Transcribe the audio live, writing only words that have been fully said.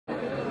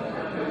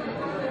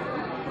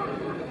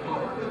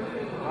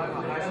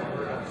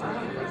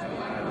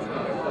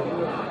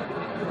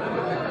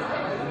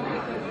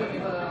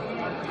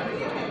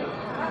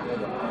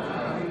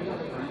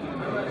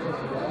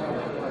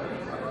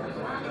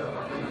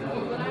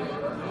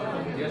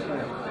Yes,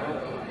 ma'am.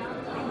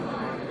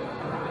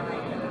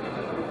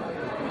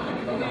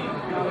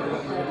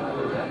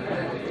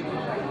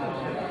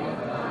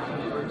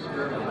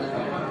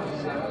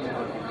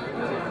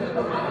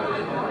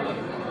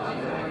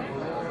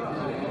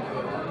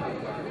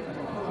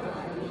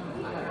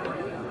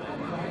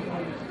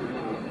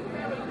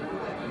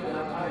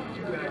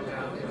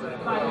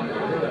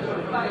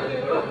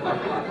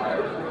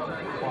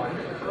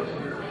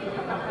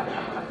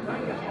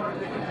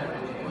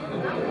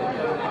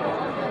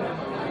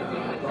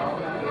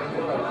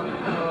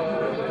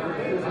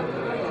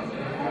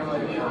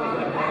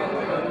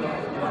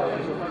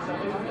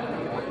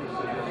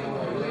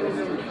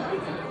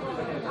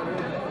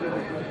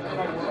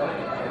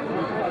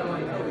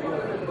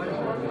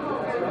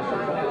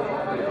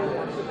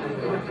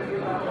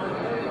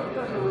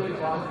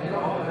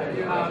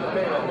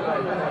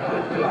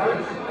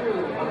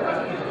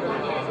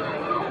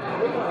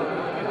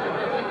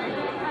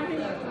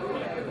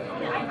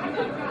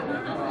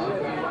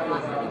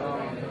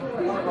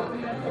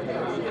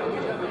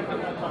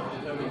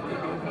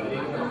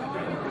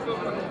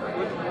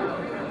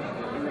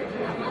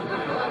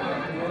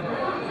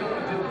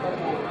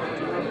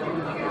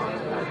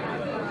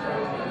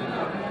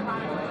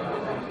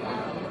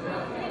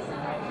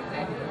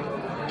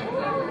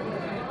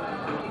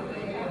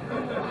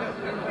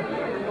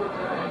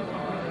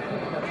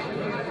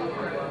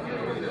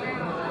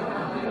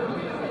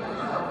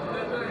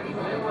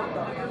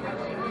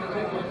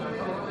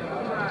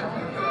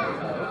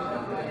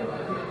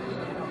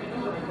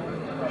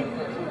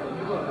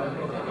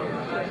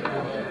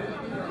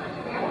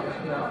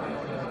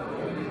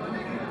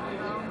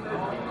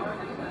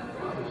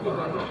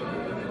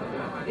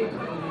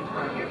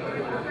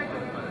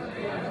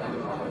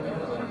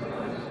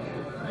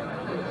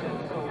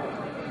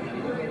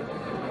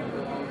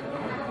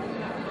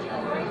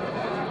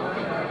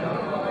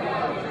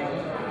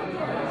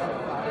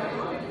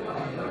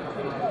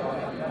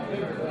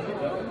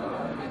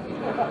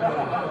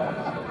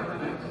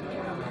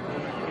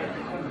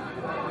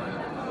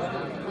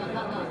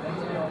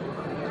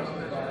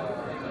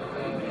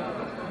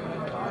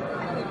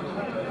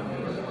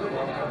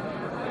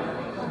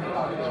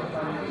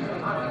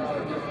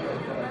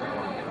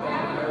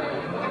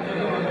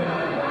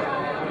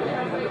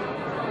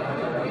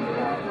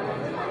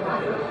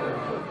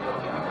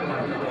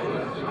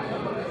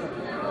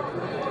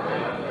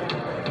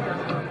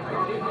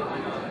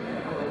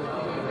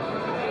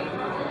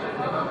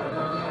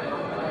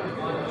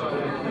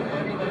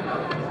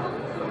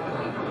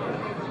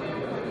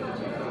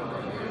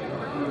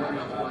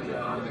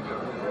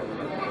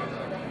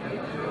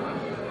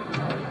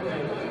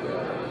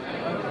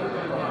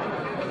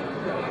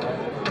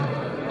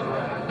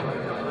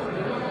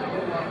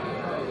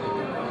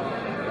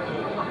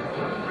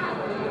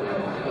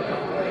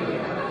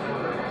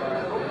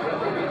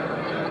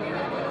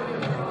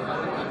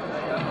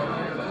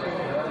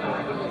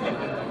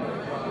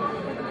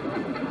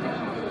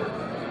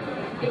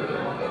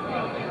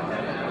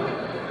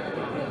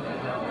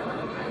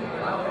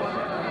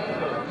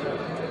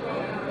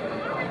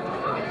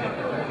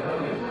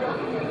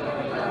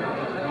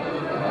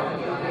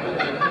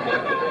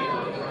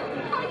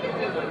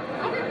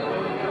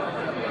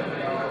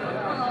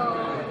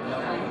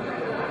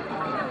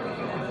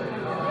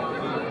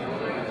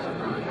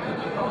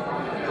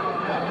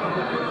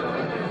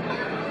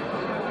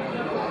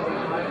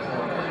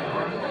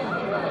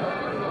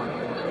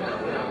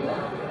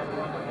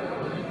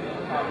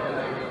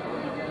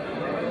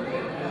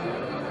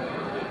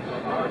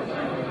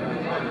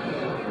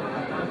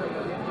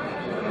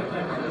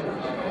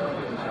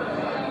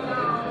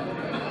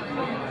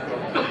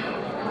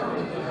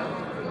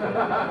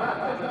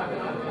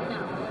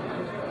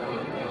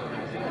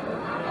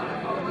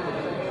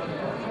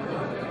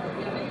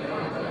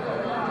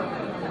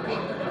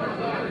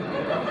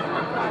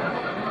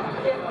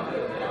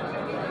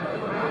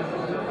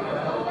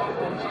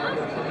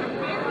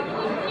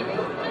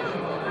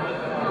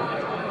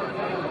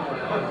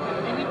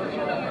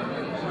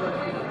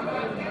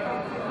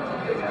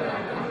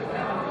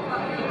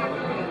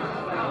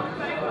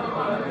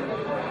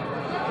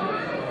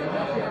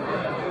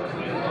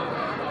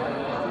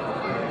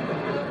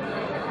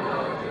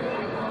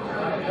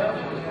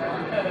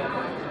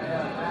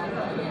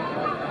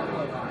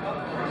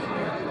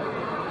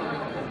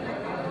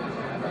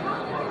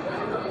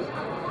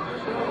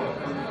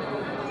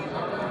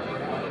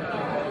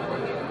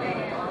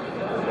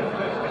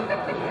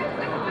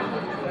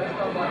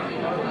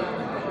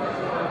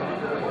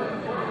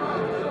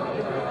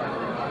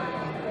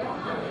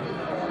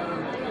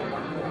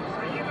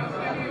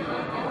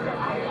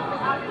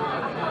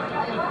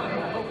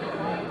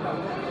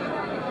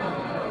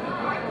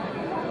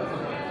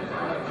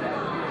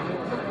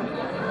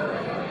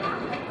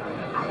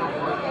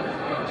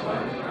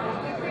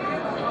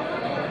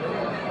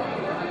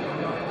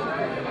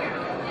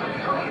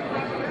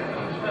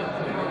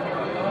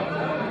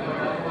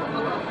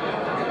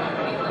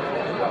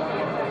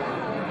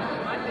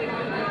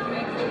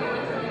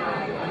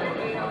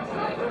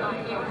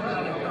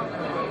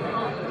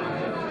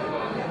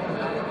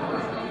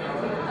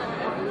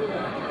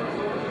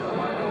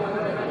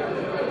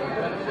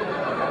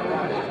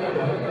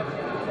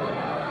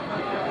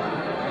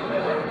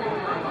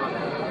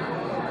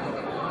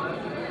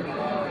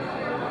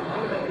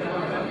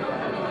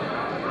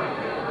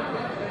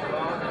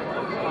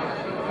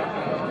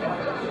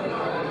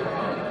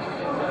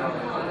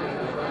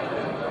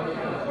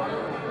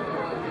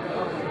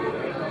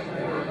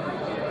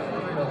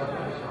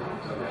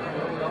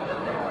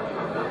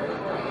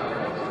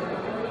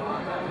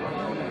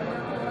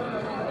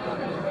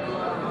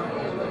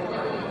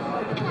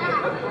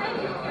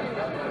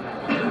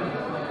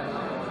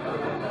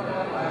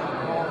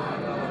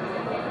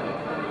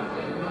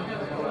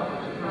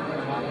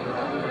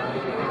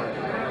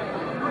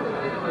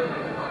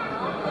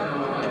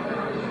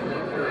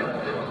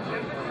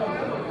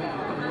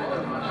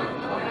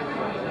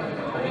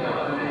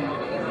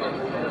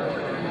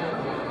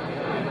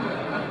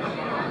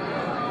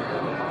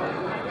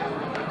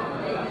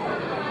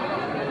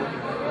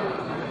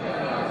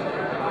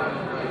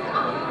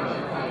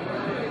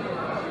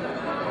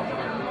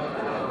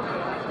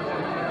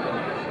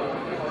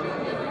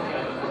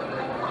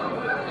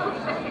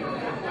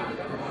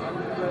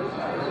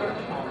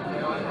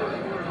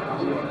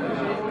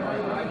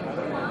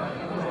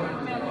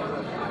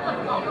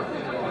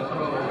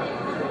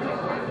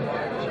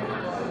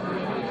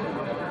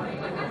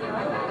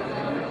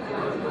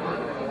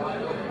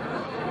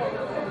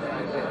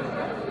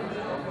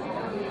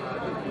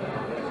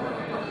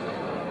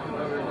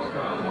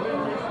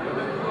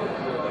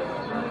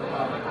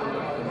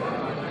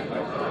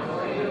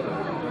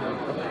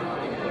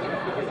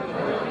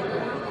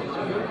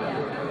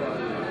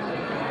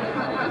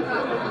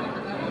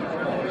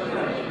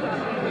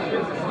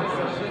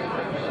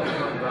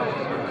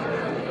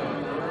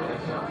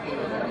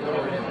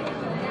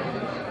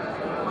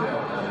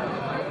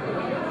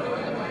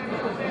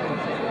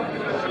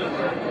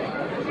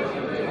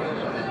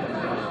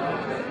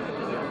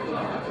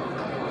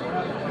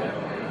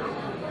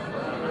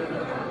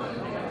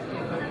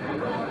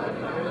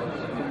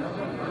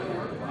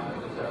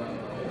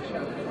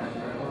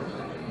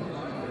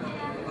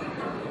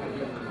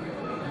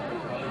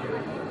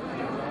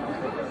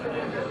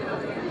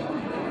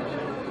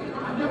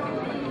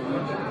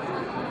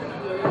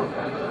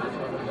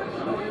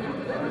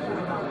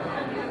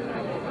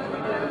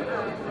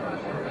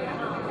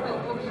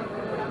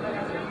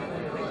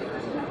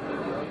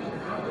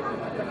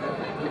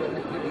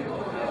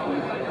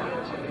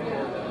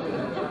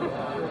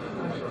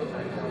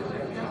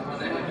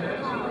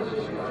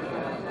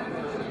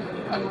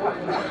 That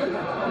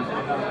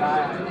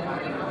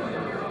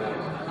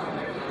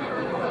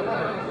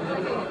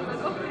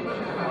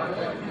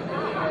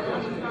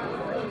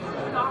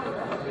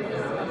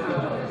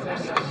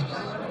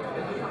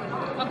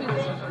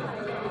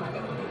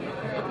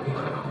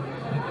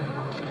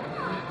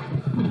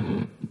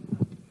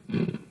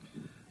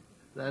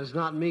is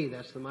not me,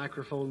 that's the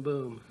microphone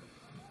boom.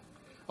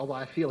 Although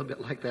I feel a bit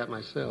like that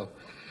myself.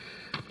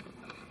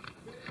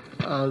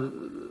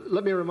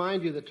 Let me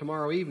remind you that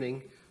tomorrow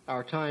evening,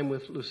 our time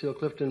with Lucille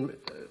Clifton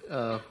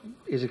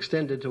is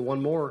extended to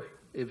one more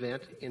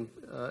event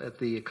at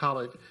the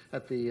College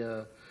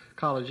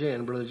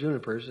Inn, Brother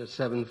Juniper's, at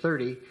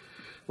 7:30,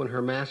 when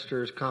her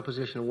master's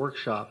composition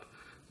workshop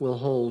will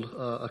hold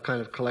a kind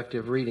of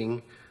collective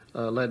reading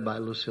led by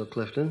Lucille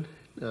Clifton.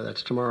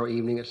 That's tomorrow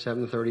evening at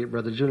 7:30 at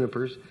Brother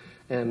Juniper's.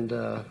 And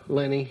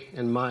Lenny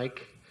and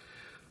Mike,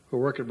 who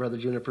work at Brother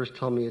Juniper's,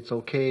 tell me it's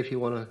okay if you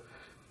want to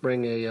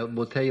bring a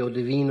Botella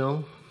di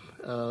Vino.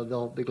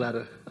 They'll be glad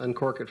to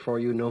uncork it for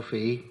you, no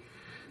fee,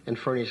 and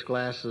furnish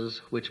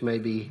glasses, which may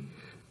be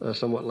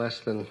somewhat less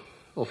than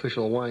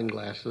official wine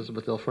glasses,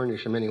 but they'll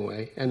furnish them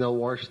anyway, and they'll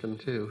wash them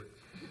too.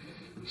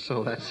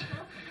 So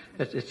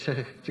it's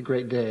a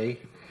great day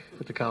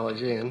at the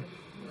College Inn.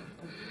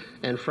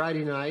 And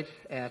Friday night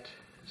at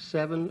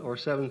 7 or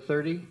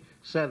 7:30,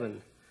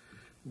 7.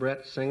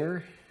 Brett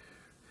Singer,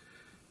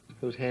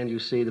 whose hand you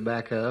see the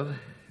back of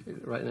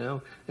right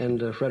now,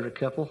 and Frederick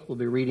Keppel will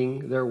be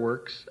reading their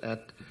works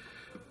at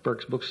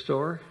Burke's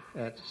Bookstore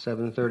at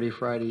 7:30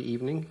 Friday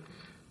evening.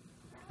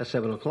 At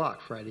 7 o'clock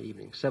Friday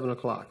evening. 7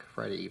 o'clock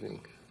Friday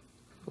evening.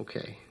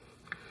 Okay.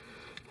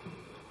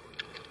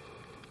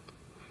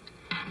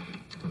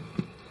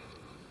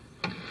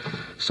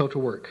 So to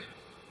work.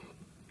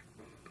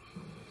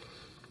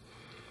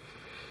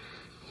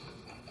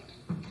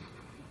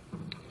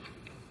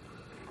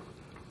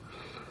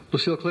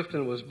 Lucille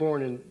Clifton was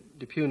born in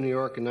Depew, New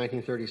York in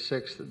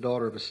 1936, the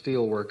daughter of a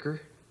steel worker.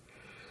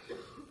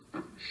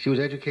 She was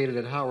educated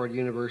at Howard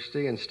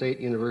University and State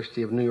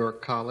University of New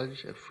York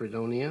College at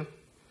Fredonia.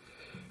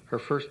 Her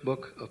first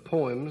book of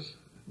poems,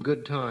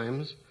 Good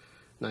Times,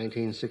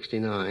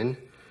 1969,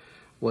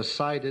 was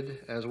cited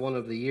as one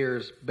of the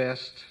year's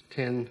best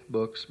 10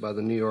 books by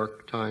the New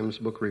York Times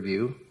Book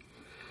Review.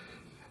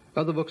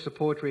 Other books of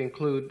poetry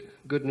include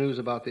Good News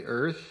About the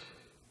Earth,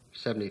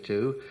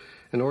 72,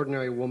 An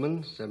Ordinary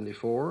Woman,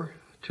 74,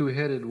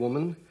 Two-Headed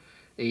Woman,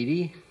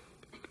 80,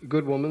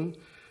 Good Woman,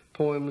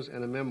 Poems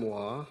and a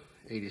Memoir,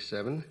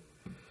 87,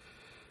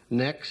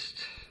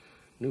 Next,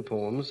 New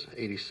Poems,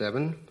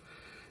 87,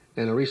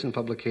 and a recent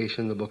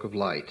publication, The Book of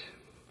Light.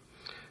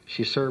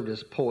 She served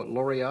as Poet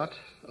Laureate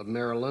of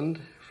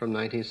Maryland from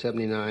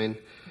 1979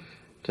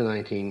 to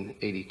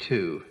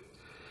 1982.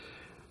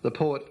 The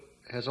poet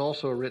has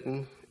also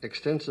written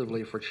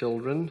extensively for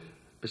children,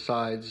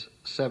 besides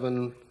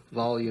 7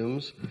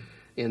 volumes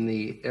in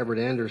the Everett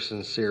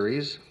Anderson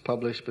series,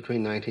 published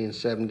between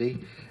 1970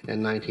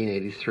 and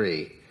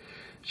 1983.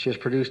 She has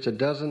produced a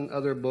dozen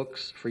other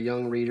books for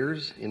young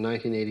readers. In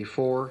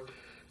 1984,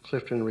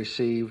 Clifton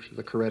received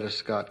the Coretta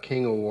Scott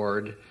King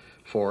Award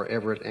for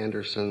Everett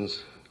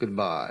Anderson's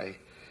Goodbye.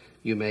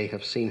 You may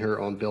have seen her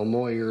on Bill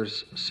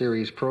Moyer's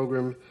series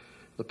program,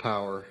 The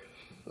Power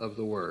of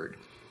the Word.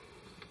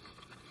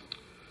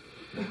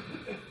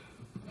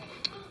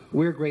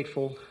 We're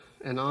grateful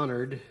and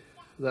honored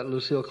that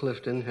Lucille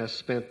Clifton has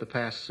spent the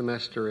past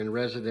semester in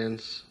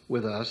residence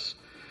with us,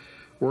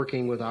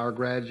 working with our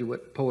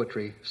graduate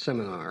poetry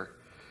seminar.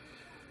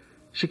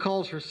 She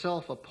calls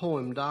herself a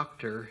poem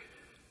doctor,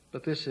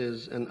 but this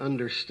is an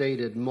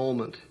understated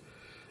moment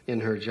in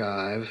her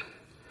jive.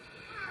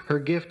 Her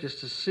gift is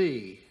to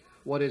see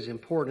what is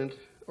important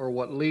or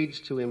what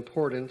leads to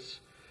importance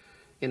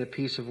in a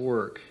piece of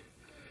work.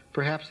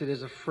 Perhaps it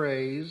is a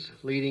phrase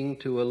leading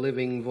to a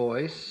living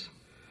voice,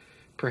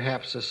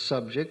 perhaps a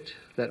subject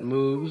that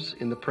moves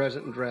in the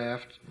present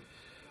draft,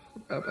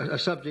 a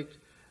subject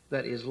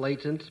that is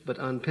latent but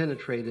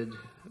unpenetrated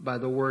by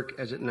the work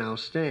as it now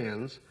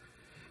stands.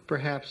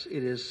 Perhaps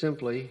it is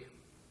simply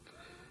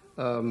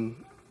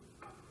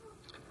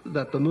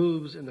that the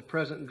moves in the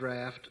present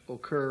draft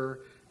occur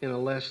in a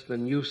less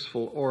than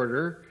useful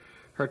order.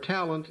 Her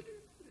talent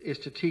is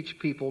to teach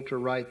people to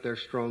write their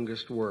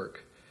strongest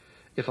work.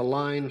 If a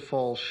line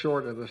falls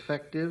short of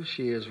effective,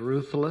 she is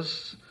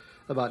ruthless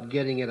about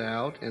getting it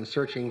out and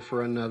searching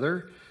for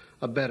another,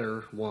 a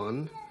better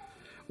one.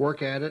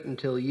 Work at it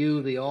until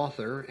you, the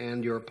author,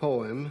 and your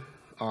poem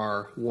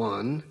are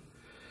one.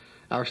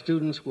 Our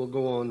students will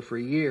go on for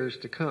years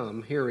to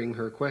come hearing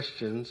her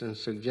questions and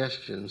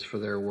suggestions for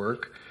their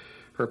work.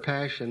 Her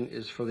passion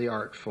is for the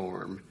art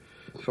form,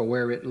 for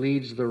where it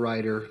leads the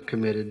writer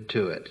committed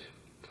to it.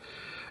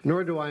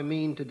 Nor do I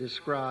mean to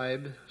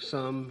describe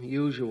some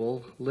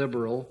usual,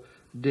 liberal,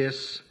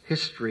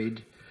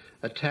 historied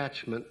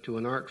attachment to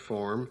an art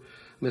form.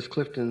 Miss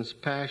Clifton's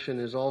passion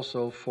is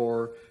also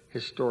for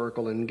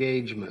historical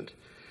engagement,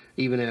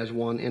 even as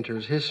one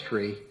enters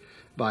history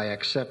by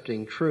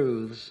accepting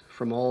truths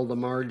from all the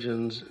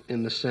margins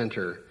in the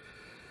center.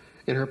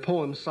 In her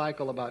poem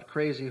Cycle About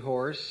Crazy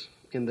Horse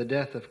in The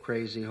Death of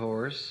Crazy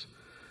Horse,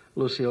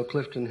 Lucille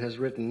Clifton has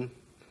written,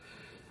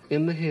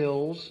 "In the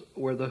hills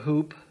where the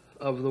hoop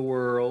of the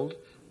world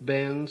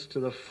bends to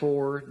the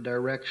four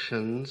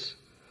directions,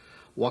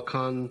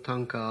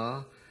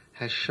 Wakantanka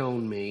has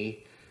shown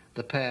me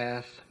the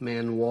path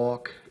men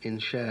walk in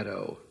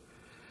shadow.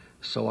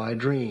 So I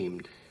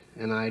dreamed,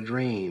 and I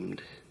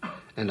dreamed,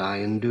 and I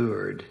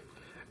endured.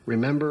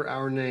 Remember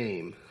our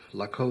name,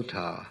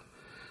 Lakota.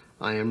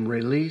 I am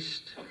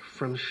released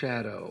from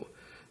shadow.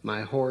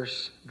 My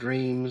horse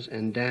dreams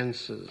and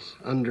dances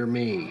under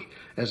me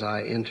as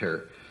I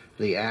enter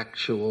the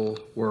actual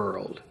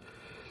world."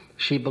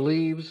 She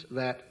believes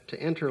that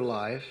to enter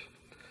life,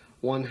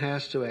 one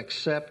has to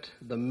accept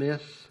the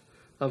myth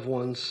of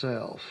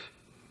oneself,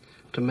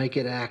 to make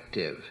it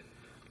active,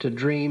 to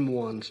dream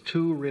one's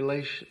true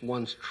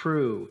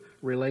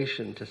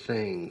relation to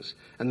things,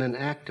 and then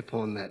act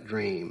upon that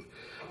dream.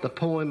 The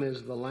poem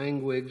is the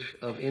language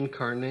of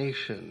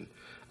incarnation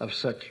of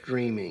such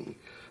dreaming.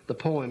 The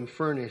poem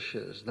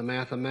furnishes the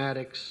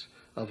mathematics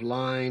of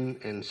line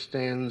and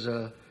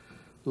stanza.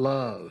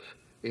 Love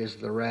is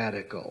the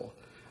radical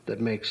that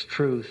makes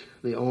truth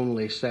the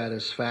only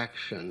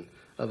satisfaction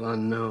of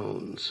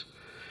unknowns.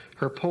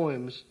 Her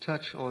poems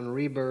touch on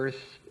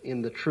rebirth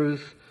in the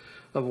truth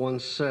of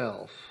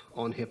oneself,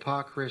 on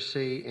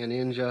hypocrisy and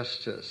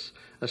injustice,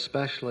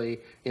 especially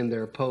in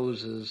their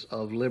poses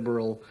of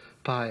liberal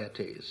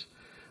pieties,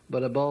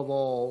 but above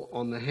all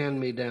on the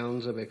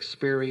hand-me-downs of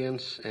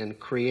experience and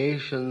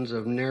creations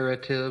of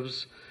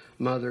narratives,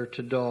 mother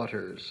to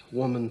daughters,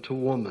 woman to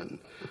woman,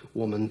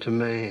 woman to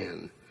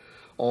man,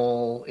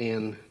 all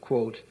in,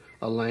 quote,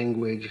 a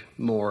language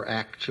more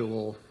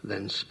actual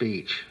than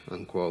speech,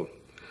 unquote.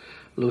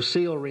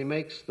 Lucille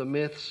remakes the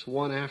myths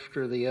one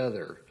after the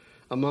other,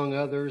 among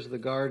others the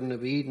Garden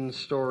of Eden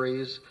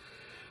stories,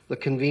 the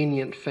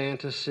convenient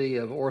fantasy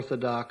of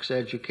orthodox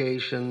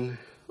education,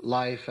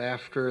 life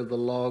after the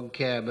log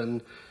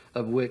cabin,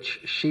 of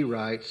which she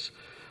writes,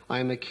 "I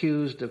am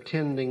accused of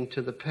tending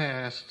to the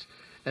past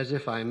as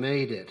if I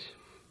made it,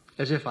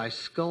 as if I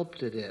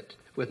sculpted it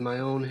with my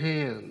own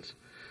hands.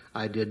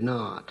 I did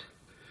not.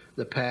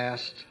 The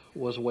past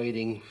was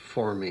waiting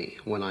for me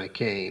when I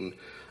came,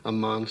 a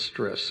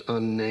monstrous,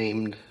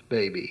 unnamed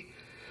baby,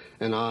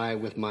 and I,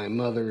 with my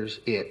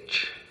mother's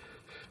itch,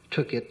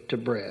 took it to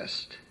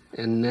breast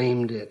and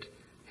named it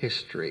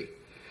history.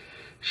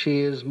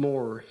 She is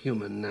more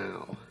human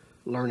now,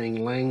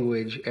 learning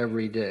language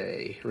every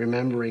day,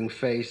 remembering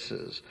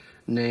faces,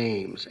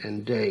 names,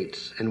 and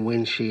dates, and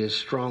when she is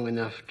strong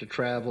enough to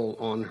travel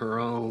on her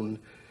own,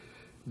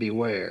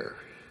 beware,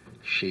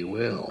 she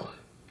will."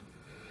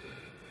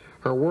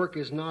 Her work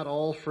is not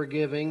all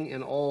forgiving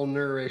and all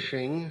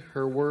nourishing.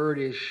 Her word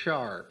is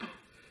sharp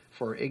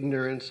for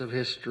ignorance of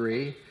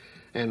history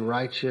and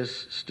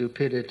righteous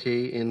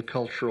stupidity in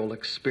cultural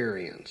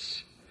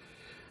experience.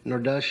 Nor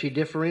does she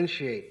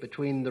differentiate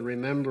between the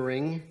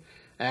remembering,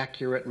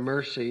 accurate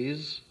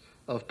mercies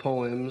of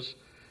poems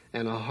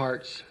and a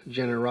heart's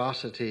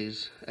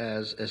generosities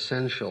as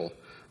essential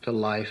to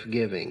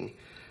life-giving.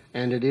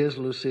 And it is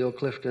Lucille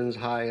Clifton's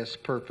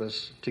highest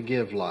purpose to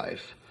give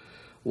life.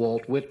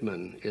 Walt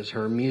Whitman is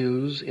her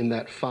muse in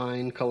that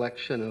fine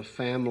collection of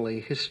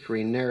family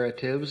history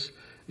narratives,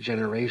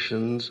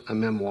 Generations, a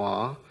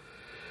Memoir.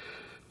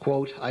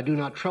 Quote, "I do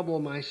not trouble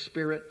my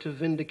spirit to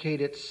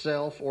vindicate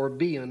itself or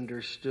be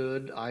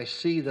understood. I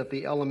see that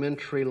the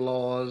elementary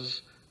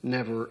laws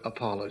never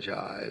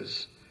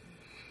apologize."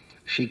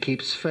 She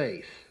keeps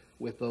faith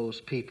with those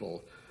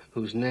people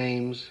whose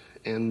names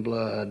and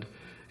blood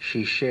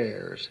she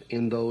shares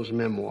in those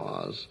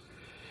memoirs.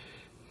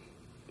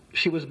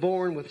 She was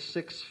born with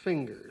 6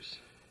 fingers,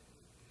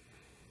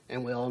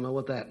 and we all know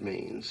what that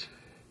means.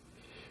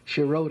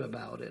 She wrote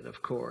about it,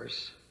 of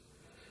course.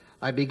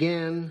 "I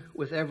began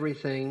with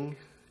everything,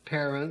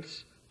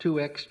 parents, 2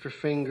 extra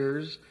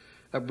fingers,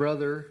 a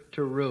brother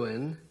to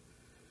ruin.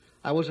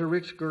 I was a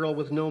rich girl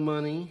with no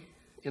money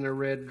in a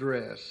red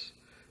dress.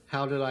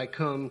 How did I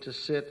come to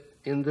sit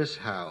in this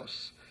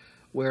house,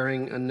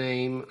 wearing a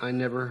name I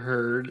never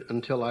heard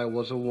until I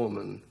was a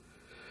woman?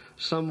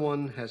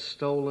 Someone has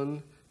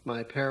stolen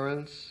my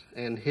parents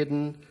and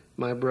hidden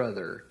my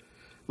brother.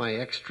 My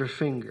extra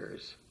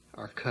fingers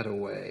are cut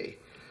away.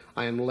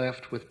 I am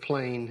left with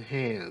plain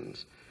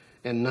hands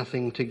and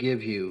nothing to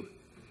give you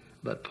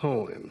but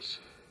poems."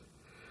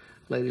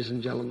 Ladies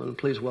and gentlemen,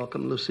 please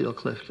welcome Lucille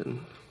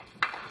Clifton.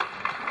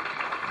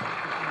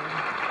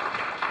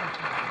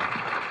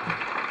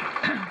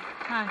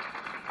 Hi.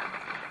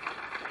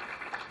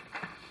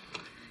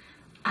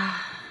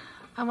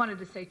 I wanted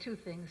to say 2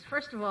 things.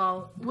 First of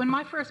all, when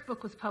my first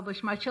book was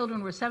published, my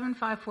children were 7,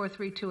 5, 4,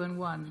 3, 2, and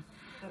 1.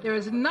 There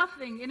is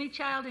nothing any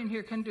child in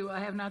here can do I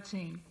have not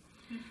seen.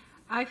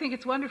 I think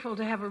it's wonderful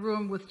to have a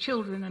room with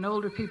children and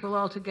older people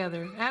all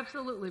together.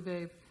 Absolutely,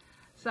 babe.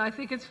 So I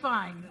think it's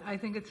fine. I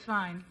think it's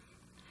fine.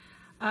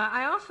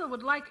 I also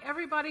would like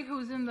everybody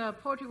who's in the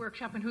poetry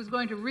workshop and who's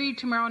going to read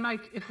tomorrow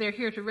night, if they're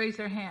here, to raise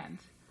their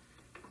hands.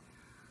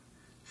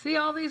 See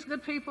all these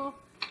good people?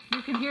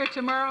 You can hear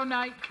tomorrow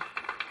night.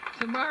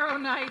 Tomorrow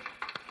night,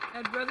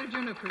 at Brother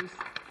Juniper's.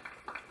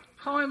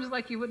 Poems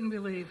like you wouldn't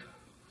believe.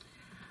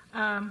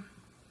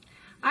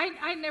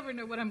 I never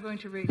know what I'm going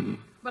to read,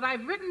 but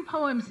I've written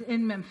poems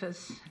in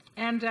Memphis,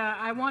 and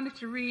I wanted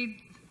to read,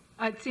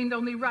 it seemed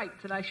only right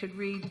that I should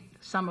read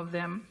some of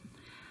them.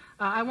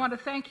 I want to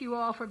thank you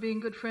all for being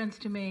good friends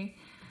to me,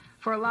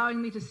 for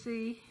allowing me to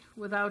see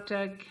without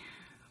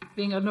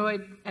being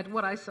annoyed at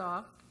what I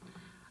saw.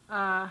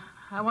 I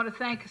want to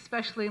thank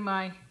especially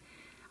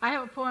I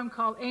have a poem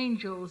called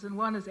Angels, and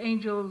one is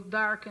Angel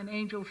Dark and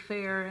Angel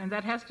Fair, and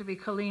that has to be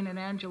Colleen and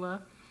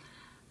Angela,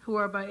 who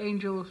are by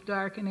Angel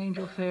Dark and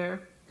Angel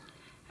Fair.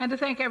 And to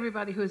thank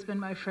everybody who has been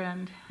my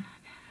friend.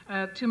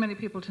 Too many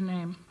people to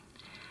name.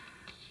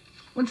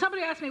 When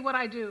somebody asks me what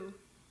I do,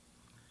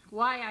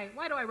 why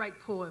do I write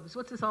poems?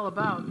 What's this all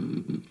about?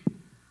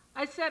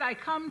 I said I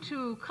come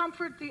to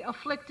comfort the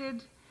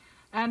afflicted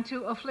and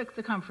to afflict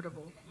the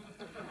comfortable.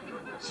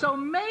 So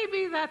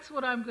maybe that's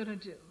what I'm going to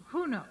do.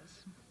 Who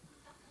knows?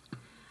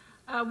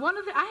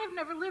 I have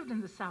never lived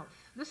in the South.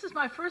 This is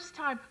my first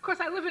time. Of course,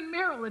 I live in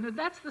Maryland, and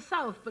that's the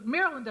South, but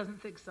Maryland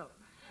doesn't think so.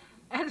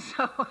 And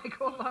so I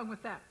go along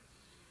with that.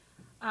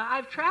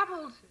 I've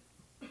traveled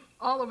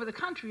all over the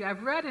country.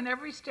 I've read in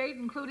every state,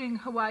 including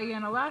Hawaii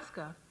and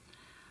Alaska.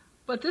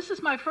 But this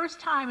is my first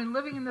time in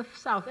living in the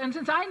South. And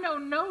since I know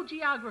no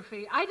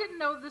geography, I didn't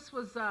know this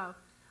was,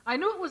 I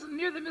knew it was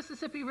near the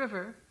Mississippi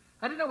River.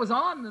 I didn't know it was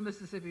on the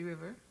Mississippi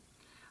River.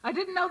 I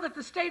didn't know that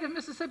the state of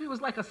Mississippi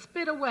was like a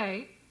spit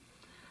away.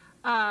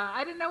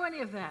 I didn't know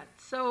any of that.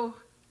 So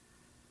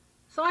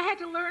I had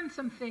to learn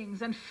some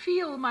things and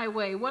feel my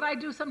way. What I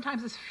do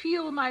sometimes is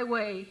feel my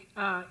way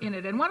in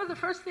it. And one of the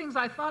first things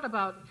I thought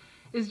about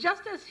is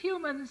just as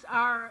humans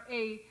are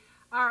a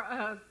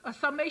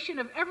summation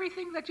of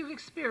everything that you've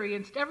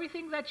experienced,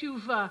 everything that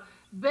you've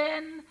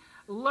been,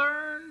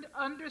 learned,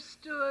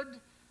 understood,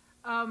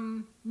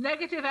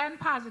 negative and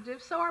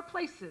positive, so are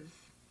places.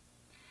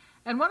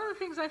 And one of the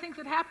things I think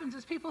that happens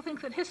is people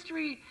think that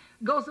history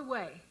goes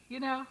away,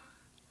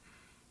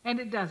 and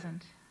it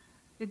doesn't.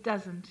 It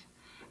doesn't.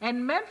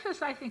 And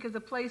Memphis, I think, is a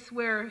place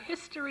where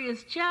history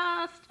is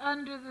just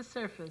under the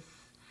surface,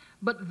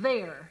 but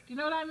there. Do you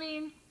know what I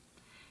mean?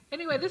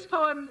 Anyway, this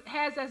poem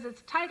has as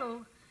its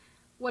title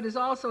what is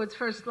also its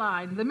first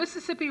line: the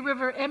Mississippi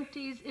River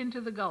empties into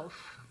the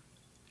Gulf,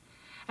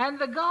 and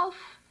the Gulf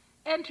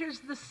enters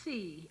the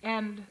sea,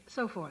 and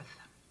so forth.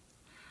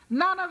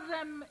 None of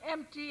them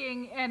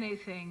emptying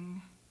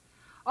anything,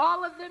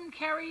 all of them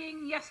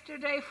carrying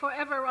yesterday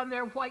forever on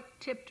their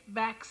white-tipped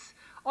backs,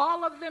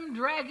 all of them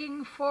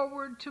dragging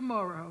forward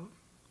tomorrow.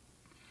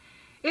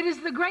 It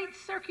is the great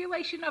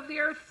circulation of the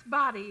earth's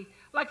body,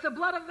 like the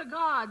blood of the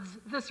gods,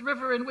 this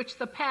river in which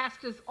the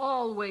past is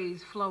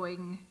always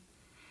flowing.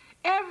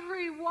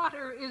 Every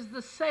water is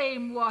the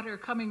same water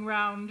coming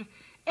round.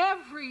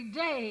 Every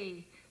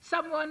day,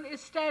 someone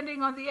is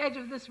standing on the edge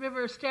of this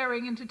river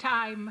staring into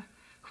time,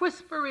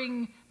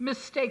 whispering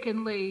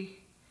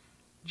mistakenly,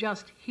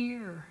 just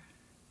here,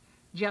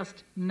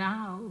 just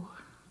now.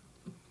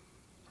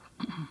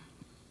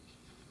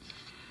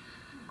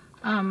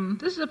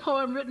 This is a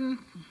poem written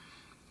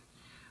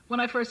when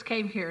I first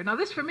came here. Now,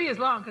 this for me is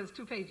long because it's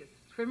 2 pages.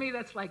 For me,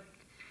 that's like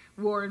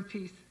War and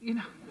Peace,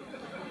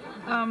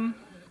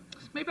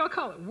 Maybe I'll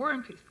call it War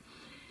and Peace.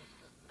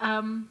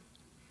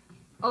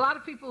 A lot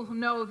of people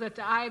know that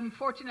I'm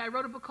fortunate. I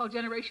wrote a book called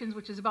Generations,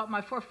 which is about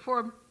my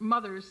four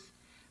mothers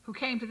who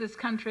came to this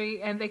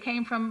country, and they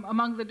came from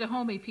among the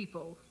Dahomey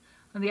people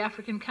on the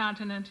African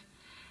continent.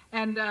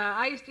 And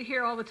I used to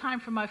hear all the time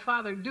from my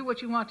father, do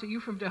what you want to,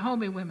 you from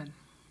Dahomey women.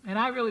 And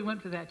I really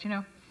went for that,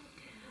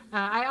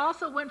 I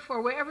also went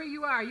for wherever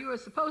you are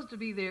supposed to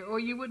be there, or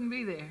you wouldn't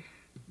be there.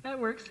 That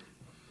works.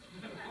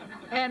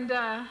 And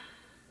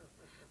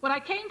when I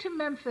came to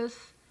Memphis,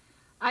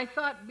 I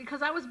thought,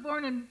 because I was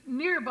born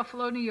near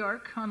Buffalo, New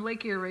York, on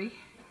Lake Erie,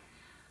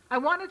 I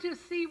wanted to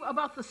see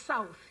about the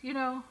South,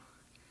 Now,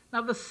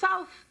 the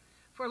South,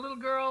 for a little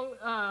girl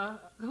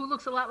who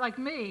looks a lot like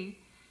me,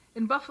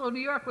 in Buffalo,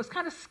 New York, was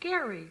kind of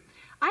scary.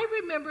 I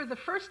remember the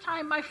first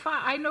time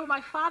I know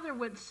my father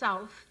went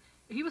south.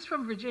 He was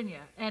from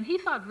Virginia, and we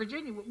thought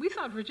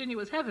Virginia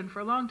was heaven for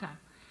a long time.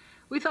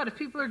 We thought if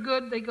people are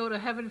good, they go to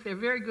heaven. If they're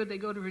very good, they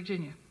go to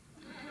Virginia,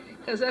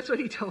 because that's what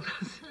he told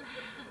us.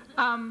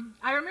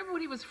 I remember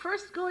when he was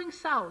first going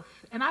south,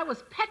 and I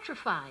was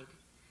petrified.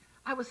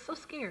 I was so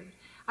scared.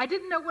 I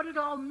didn't know what it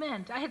all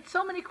meant. I had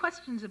so many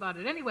questions about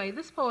it. Anyway,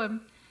 this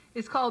poem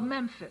is called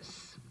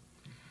Memphis.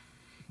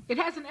 It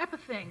has an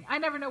epithing. I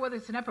never know whether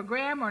it's an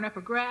epigram or an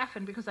epigraph,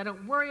 and because I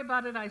don't worry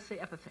about it, I say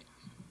epithing.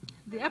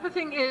 The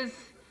epithing is,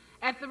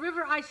 at the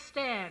river I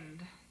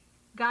stand,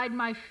 guide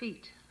my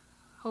feet,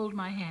 hold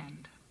my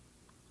hand.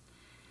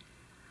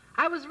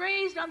 I was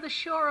raised on the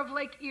shore of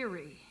Lake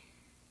Erie.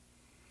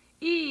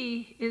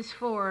 E is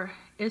for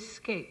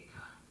escape.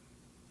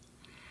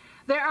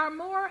 There are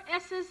more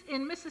S's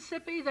in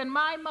Mississippi than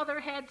my mother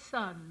had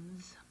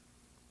sons.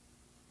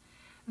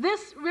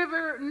 This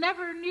river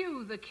never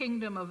knew the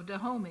kingdom of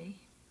Dahomey.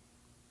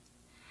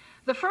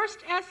 The first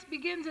S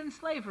begins in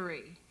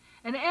slavery,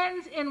 and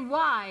ends in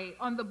Y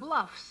on the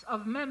bluffs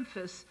of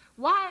Memphis.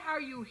 Why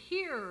are you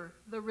here,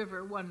 the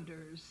river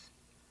wonders,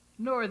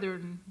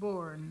 northern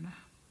born?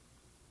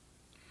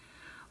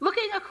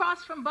 Looking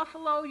across from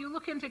Buffalo, you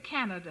look into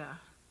Canada.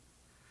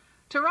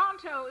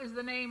 Toronto is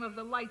the name of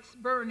the lights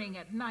burning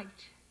at night.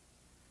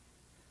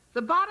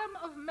 The bottom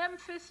of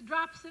Memphis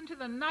drops into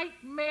the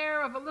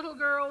nightmare of a little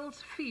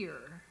girl's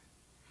fear.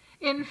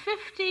 In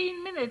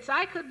 15 minutes,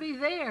 I could be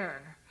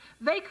there.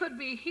 They could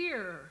be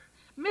here.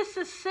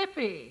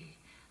 Mississippi,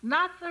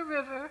 not the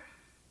river,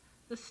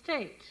 the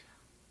state.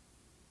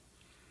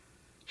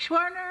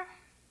 Schwerner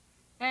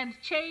and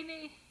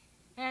Cheney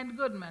and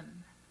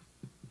Goodman.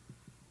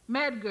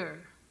 Medgar.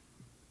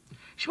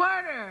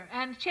 Schwerner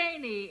and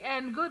Cheney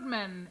and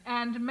Goodman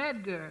and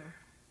Medgar.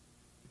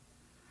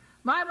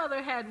 My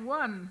mother had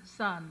one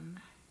son.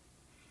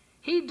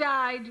 He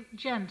died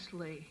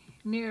gently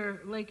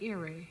near Lake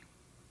Erie.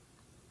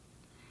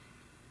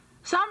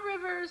 Some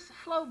rivers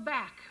flow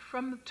back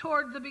from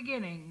toward the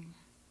beginning.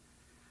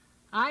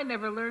 I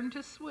never learned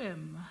to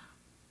swim.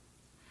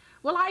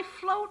 Will I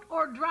float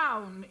or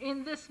drown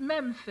in this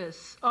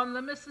Memphis on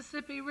the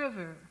Mississippi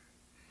River?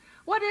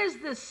 What is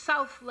this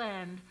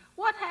Southland?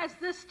 What has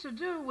this to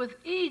do with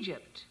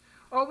Egypt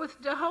or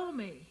with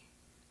Dahomey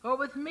or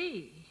with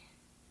me?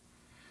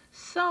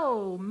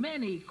 So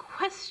many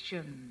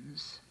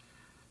questions,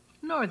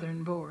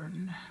 northern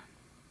born.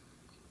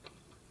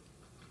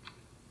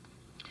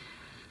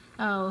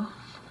 Oh,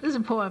 this is a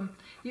poem.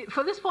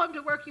 For this poem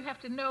to work, you have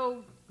to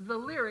know the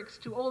lyrics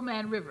to Old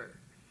Man River.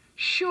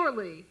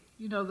 Surely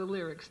you know the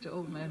lyrics to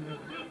Old Man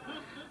River.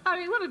 I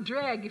mean, what a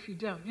drag if you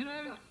don't, you know what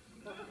I mean?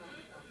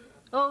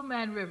 Old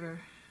Man River.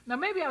 Now,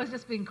 maybe I was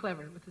just being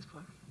clever with this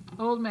poem.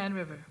 Old Man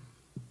River.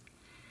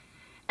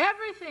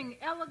 Everything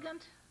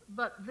elegant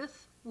but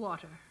this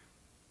water.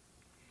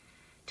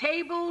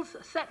 Tables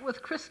set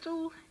with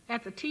crystal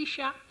at the tea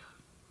shop.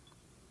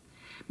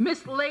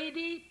 Miss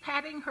Lady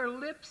patting her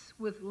lips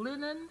with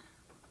linen.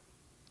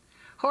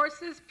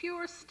 Horses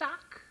pure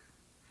stock.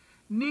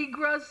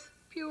 Negroes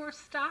pure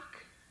stock.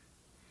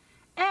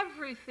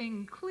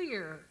 Everything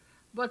clear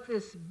but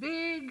this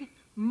big,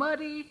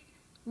 muddy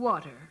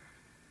water.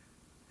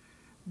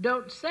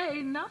 Don't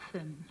say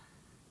nothing.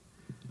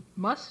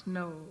 Must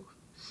know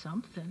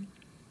something.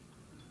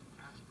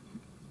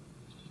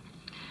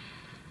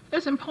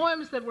 There's some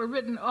poems that were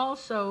written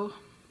also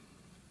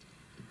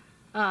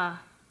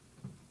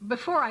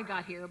before I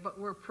got here, but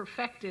were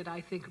perfected,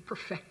 I think,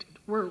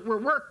 were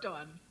worked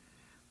on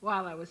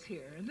while I was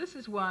here. And this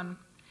is one.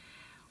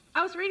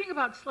 I was reading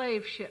about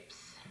slave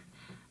ships.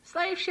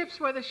 Slave ships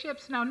were the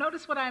ships, now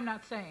notice what I'm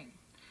not saying.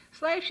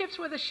 Slave ships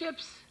were the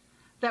ships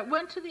that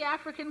went to the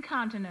African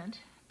continent,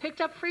 picked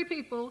up free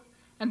people,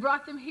 and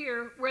brought them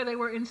here where they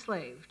were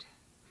enslaved.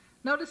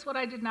 Notice what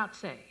I did not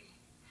say.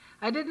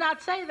 I did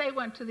not say they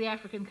went to the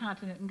African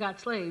continent and got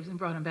slaves and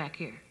brought them back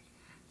here.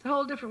 It's a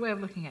whole different way of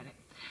looking at it.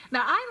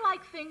 Now, I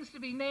like things to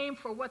be named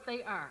for what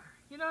they are.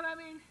 You know what I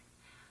mean?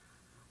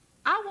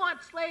 I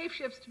want slave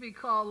ships to be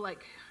called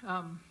like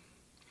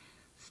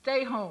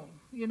Stay Home,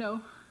 you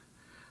know,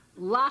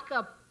 lock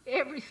up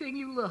everything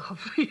you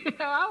love.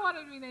 I want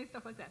it to be named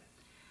stuff like that.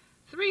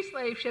 3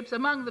 slave ships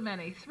among the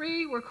many.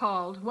 3 were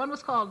called, one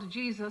was called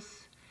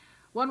Jesus,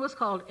 one was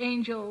called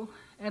Angel,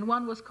 and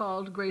one was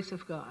called Grace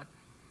of God.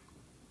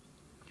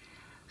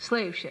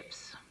 Slave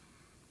ships.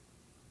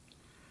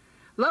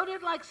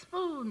 Loaded like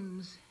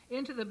spoons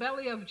into the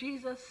belly of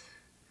Jesus,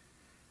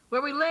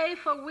 where we lay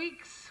for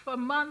weeks, for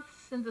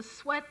months, in the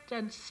sweat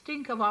and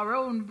stink of our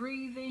own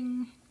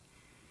breathing.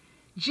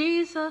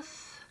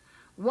 Jesus,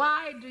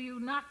 why do you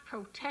not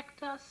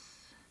protect us?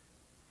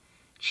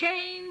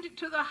 Chained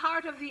to the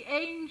heart of the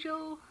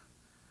angel,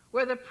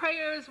 where the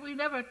prayers we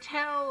never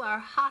tell are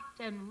hot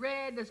and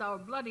red as our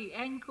bloody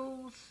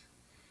ankles.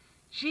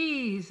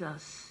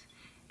 Jesus,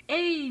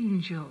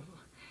 angel,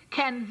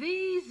 can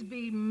these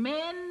be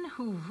men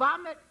who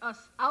vomit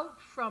us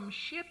out from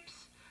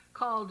ships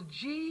called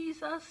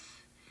Jesus,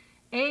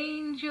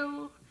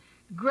 angel,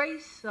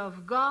 grace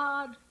of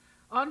God,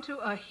 unto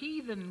a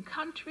heathen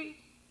country?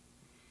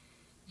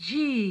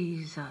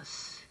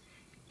 Jesus,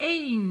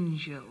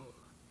 angel,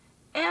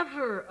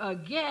 ever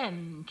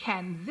again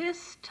can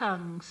this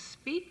tongue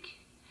speak?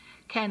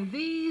 Can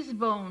these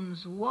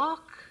bones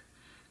walk?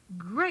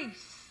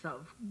 Grace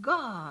of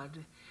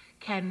God,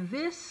 can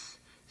this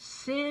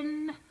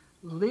sin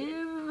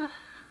live?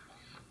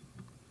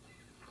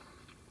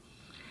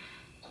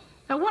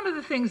 Now, one of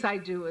the things I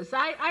do is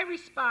I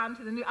respond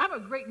to the news. I'm a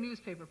great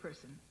newspaper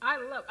person. I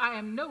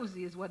am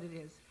nosy is what it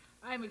is.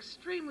 I am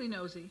extremely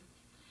nosy.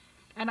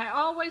 And I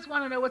always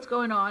want to know what's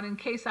going on in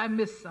case I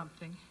miss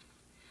something.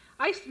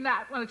 I used to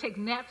not want to take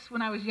naps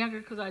when I was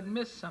younger because I'd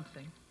miss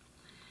something.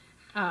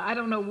 I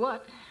don't know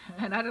what,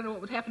 and I don't know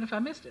what would happen if I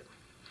missed it.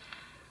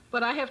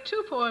 But I have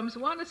 2 poems.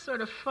 One is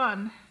sort of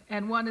fun,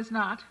 and one is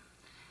not.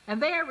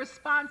 And they are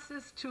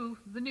responses to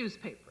the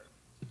newspaper.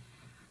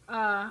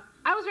 I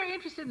was very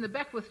interested in the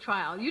Beckwith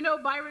trial. You know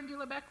Byron de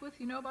la Beckwith?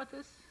 You know about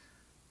this?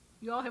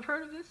 You all have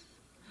heard of this?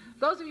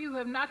 Those of you who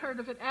have not heard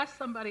of it, ask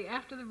somebody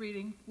after the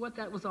reading what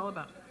that was all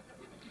about.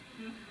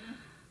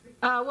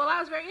 Well, I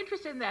was very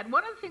interested in that.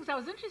 One of the things I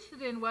was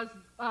interested in was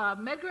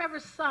Medgar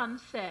Evers' son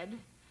said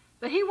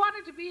that he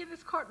wanted to be in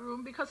this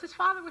courtroom because his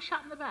father was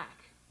shot in the back.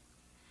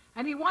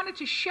 And he wanted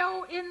to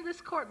show in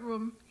this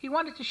courtroom, he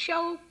wanted to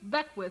show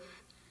Beckwith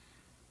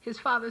his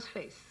father's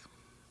face.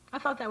 I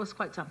thought that was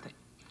quite something.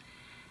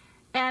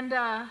 And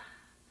I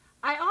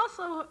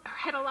also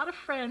had a lot of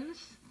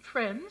friends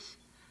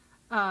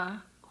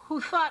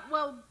who thought,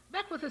 well,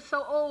 Beckwith is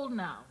so old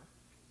now.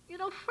 You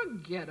know,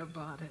 forget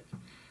about it.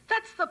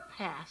 That's the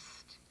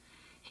past.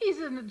 He's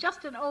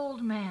just an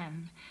old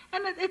man.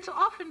 And it's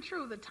often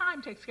true that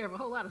time takes care of a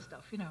whole lot of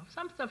stuff, you know.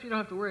 Some stuff you don't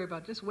have to worry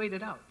about, just wait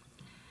it out.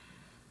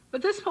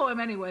 But this poem,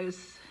 anyway,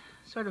 is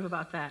sort of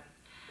about that.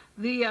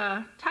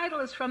 The title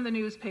is from the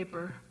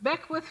newspaper.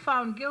 Beckwith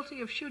found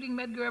guilty of shooting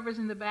Medgar Evers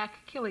in the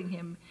back, killing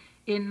him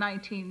in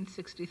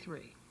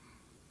 1963.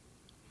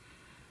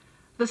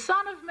 The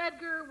son of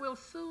Medgar will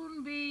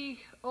soon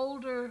be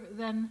older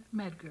than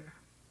Medgar.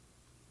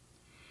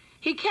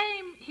 He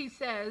came, he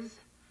says,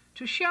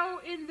 to show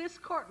in this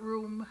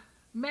courtroom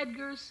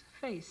Medgar's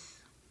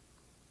face.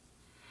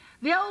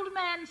 The old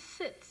man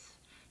sits,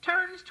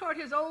 turns toward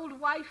his old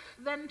wife,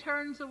 then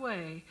turns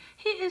away.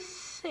 He is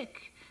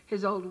sick,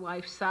 his old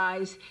wife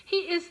sighs.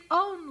 He is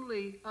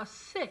only a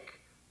sick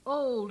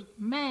old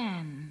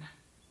man.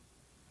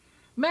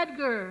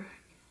 Medgar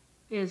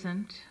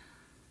isn't,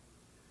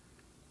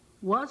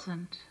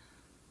 wasn't,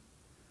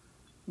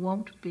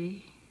 won't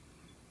be.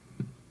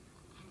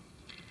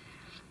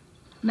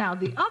 Now,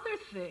 the other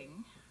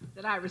thing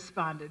that I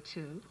responded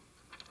to,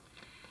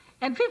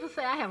 and people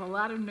say I have a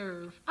lot of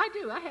nerve. I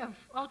do. I have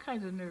all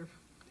kinds of nerve.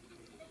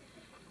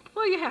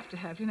 Well, you have to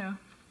have, you know.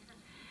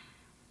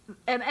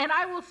 And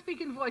I will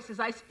speak in voices.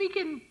 I speak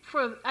in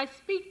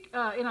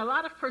a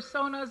lot of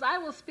personas. I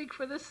will speak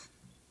for this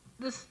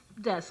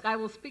desk. I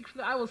will speak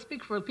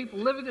for people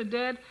living and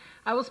dead.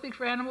 I will speak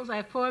for animals. I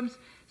have poems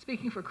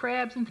speaking for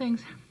crabs and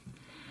things.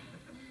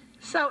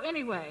 So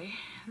anyway,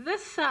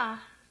 this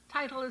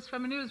title is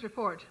from a news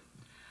report.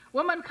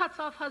 Woman cuts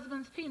off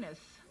husband's penis.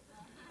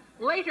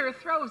 Later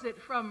throws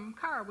it from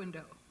car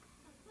window.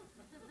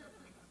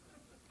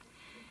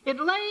 It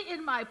lay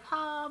in my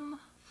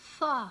palm,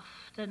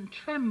 soft and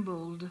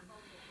trembled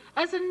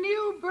as a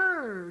new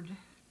bird.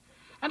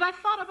 And I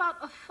thought about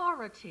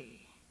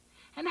authority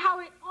and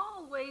how it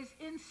always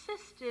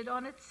insisted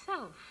on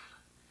itself,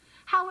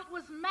 how it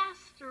was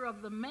master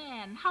of the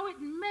man, how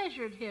it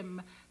measured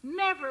him,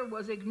 never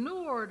was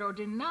ignored or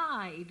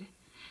denied,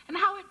 and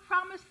how it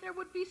promised there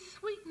would be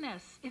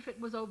sweetness if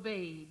it was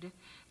obeyed,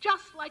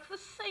 just like the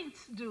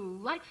saints do,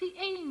 like the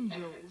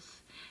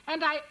angels.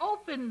 And I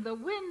opened the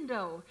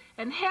window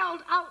and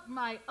held out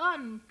my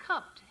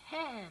uncupped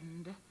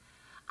hand.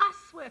 I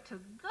swear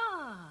to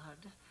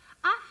God,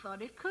 I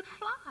thought it could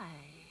fly.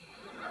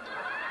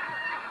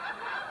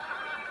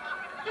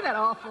 Isn't that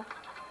awful?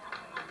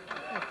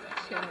 That's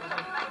terrible.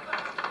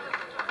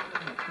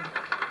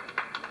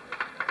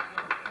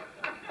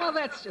 Well,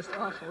 that's just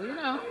awful, you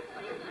know.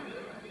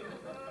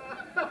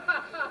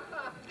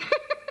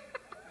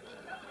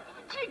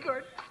 Gee,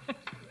 Gord.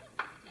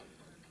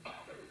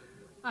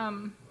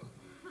 My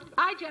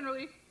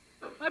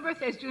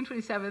birthday is June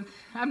 27th.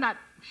 I'm not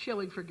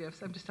shilling for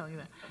gifts, I'm just telling you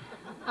that.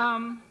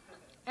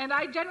 And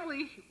I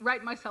generally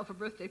write myself a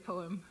birthday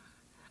poem.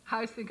 I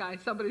always think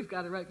somebody's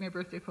got to write me a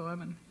birthday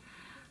poem, and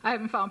I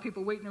haven't found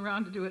people waiting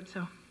around to do it,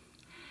 so.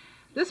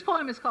 This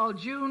poem is called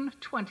June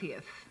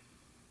 20th.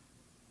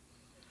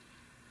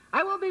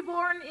 I will be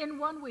born in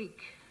 1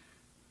 week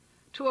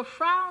to a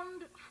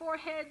frowned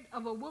forehead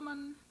of a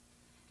woman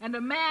and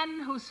a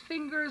man whose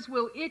fingers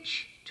will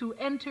itch to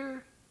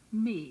enter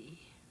me.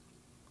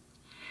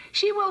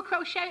 She will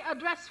crochet a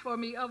dress for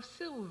me of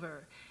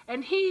silver,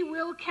 and he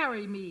will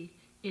carry me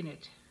in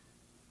it.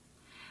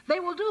 They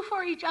will do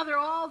for each other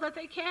all that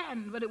they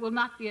can, but it will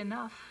not be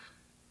enough.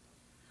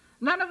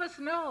 None of us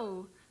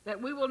know that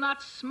we will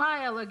not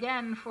smile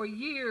again for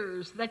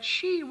years, that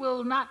she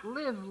will not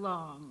live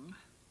long.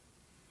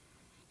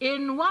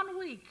 In 1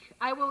 week,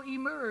 I will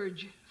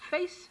emerge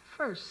face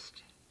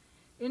first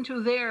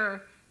into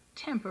their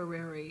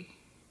temporary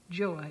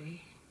joy.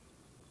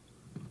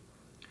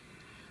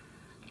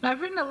 Now,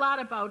 I've written a lot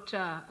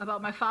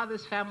about my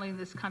father's family in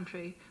this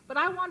country, but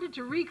I wanted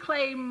to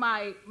reclaim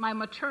my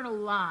maternal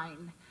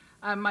line.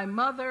 My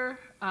mother,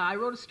 I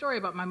wrote a story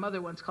about my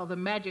mother once called The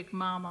Magic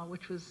Mama,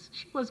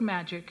 she was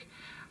magic.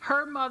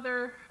 Her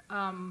mother,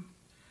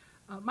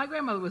 my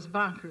grandmother was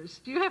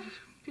bonkers.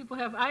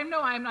 I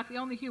know I'm not the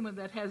only human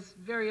that has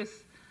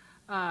various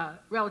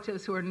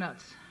relatives who are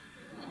nuts.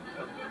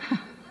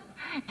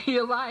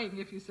 You're lying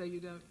if you say you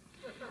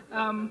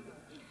don't.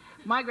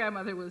 My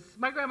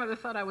grandmother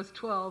thought I was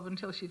 12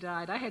 until she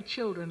died. I had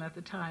children at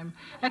the time.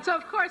 And so,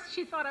 of course,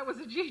 she thought I was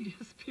a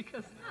genius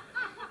because,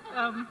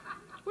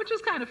 which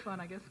was kind of fun,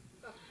 I guess.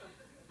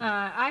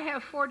 I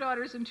have 4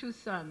 daughters and 2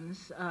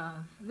 sons.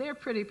 They're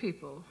pretty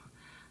people.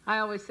 I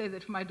always say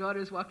that if my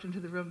daughters walked into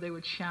the room, they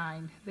would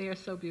shine. They are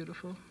so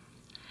beautiful.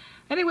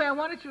 Anyway, I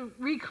wanted to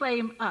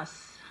reclaim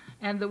us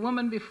and the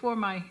woman before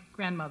my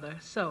grandmother.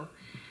 So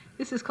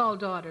this is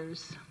called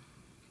Daughters.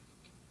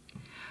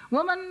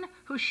 Woman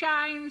who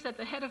shines at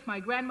the head of my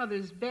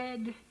grandmother's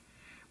bed,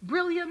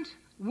 brilliant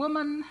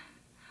woman,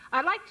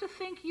 I like to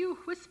think you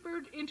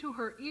whispered into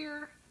her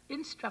ear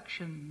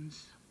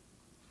instructions.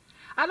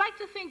 I like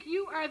to think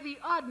you are the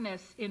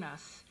oddness in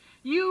us.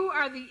 You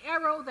are the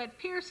arrow that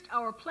pierced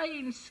our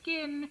plain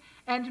skin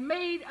and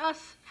made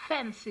us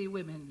fancy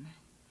women.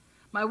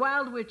 My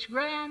wild witch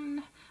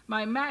gran,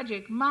 my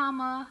magic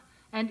mama,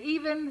 and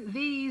even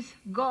these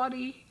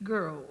gaudy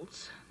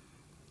girls.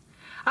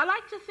 I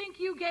like to think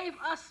you gave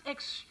us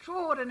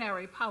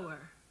extraordinary power.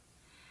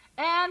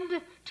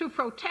 And to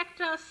protect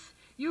us,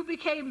 you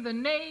became the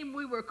name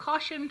we were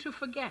cautioned to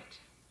forget.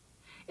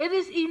 It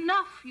is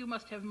enough, you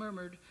must have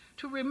murmured,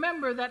 to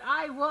remember that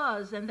I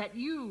was and that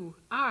you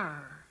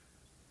are.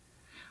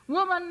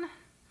 Woman,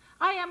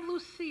 I am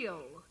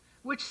Lucille,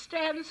 which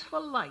stands for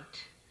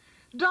light,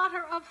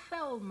 daughter of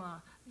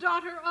Thelma,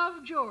 daughter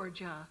of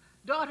Georgia,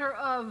 daughter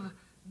of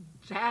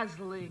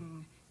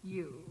dazzling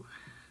you.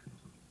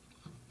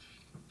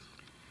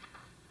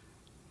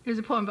 Here's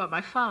a poem about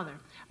my father.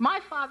 My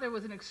father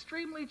was an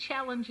extremely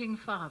challenging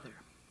father.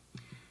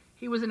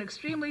 He was an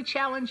extremely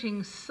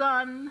challenging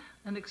son,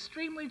 an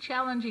extremely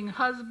challenging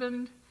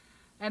husband,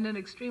 and an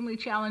extremely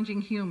challenging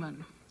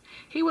human.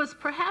 He was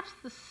perhaps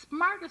the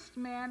smartest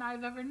man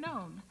I've ever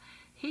known.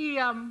 He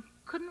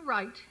couldn't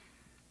write,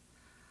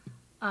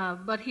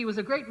 but he was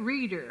a great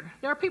reader.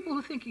 There are people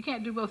who think you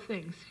can't do both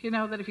things,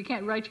 that if you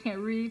can't write, you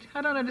can't read.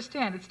 I don't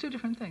understand. It's two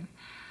different things.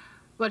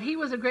 But he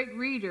was a great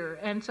reader,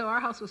 and so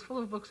our house was full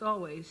of books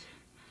always.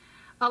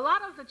 A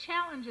lot of the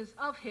challenges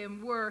of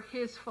him were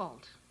his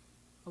fault.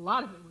 A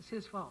lot of it was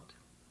his fault.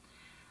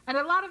 And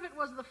a lot of it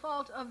was the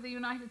fault of the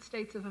United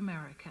States of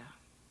America.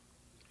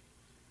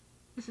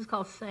 This is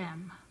called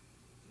Sam.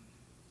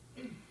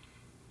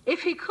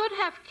 If he could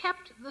have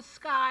kept the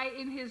sky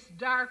in his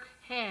dark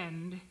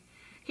hand,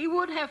 he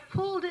would have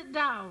pulled it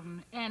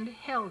down and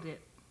held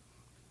it.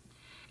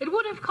 It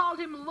would have called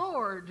him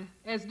Lord,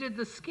 as did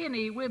the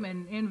skinny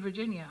women in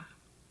Virginia.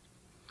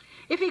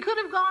 If he could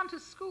have gone to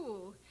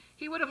school,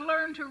 he would have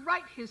learned to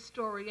write his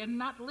story and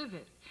not live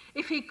it.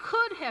 If he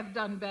could have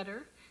done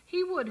better,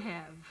 he would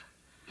have.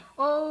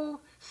 Oh,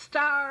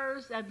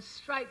 stars and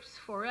stripes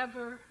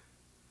forever,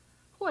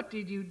 what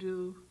did you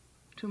do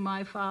to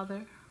my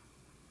father?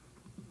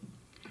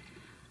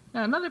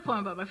 Now, another poem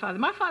about my father.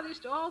 My father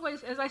used to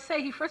always, as I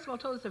say, he first of all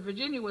told us that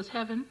Virginia was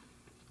heaven.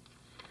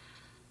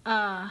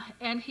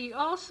 And he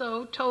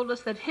also told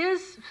us that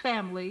his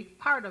family,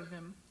 part of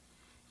them,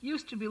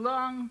 used to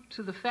belong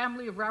to the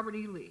family of Robert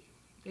E. Lee.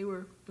 They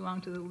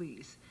belonged to the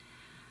Lees.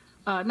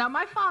 Now,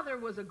 my father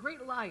was a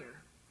great liar.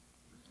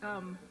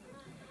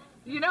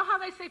 You know how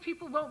they say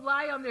people won't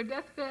lie on their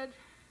deathbed?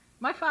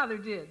 My father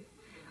did.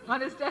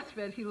 On his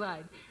deathbed, he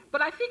lied.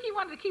 But I think he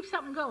wanted to keep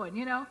something going,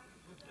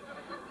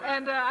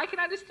 And I can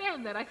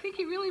understand that. I think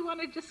he really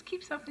wanted to just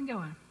keep something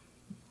going.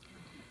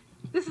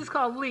 This is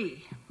called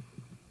Lee.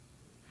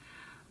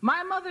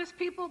 My mother's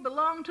people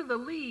belong to the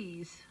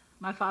Lees,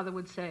 my father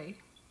would say.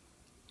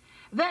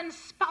 Then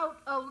spout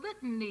a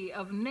litany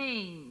of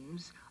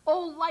names.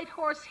 Old Light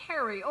Horse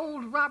Harry,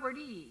 old Robert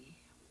E.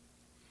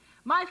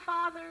 My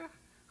father,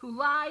 who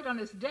lied on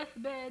his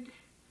deathbed,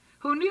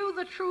 who knew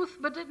the truth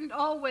but didn't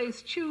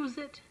always choose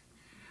it,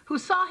 who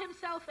saw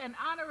himself an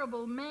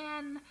honorable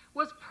man,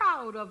 was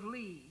proud of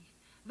Lee,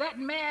 that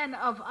man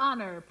of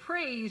honor,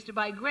 praised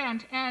by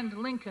Grant and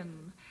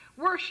Lincoln,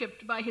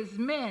 worshipped by his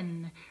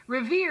men,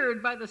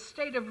 revered by the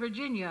state of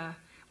Virginia,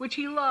 which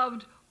he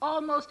loved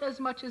almost as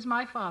much as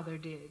my father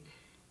did.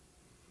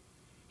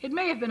 It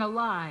may have been a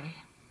lie.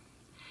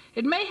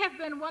 It may have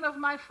been one of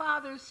my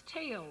father's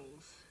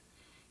tales.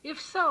 If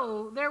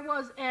so, there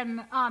was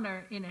an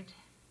honor in it.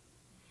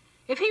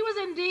 If he was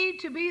indeed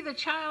to be the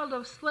child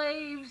of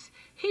slaves,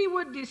 he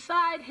would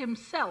decide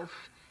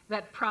himself,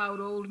 that proud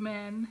old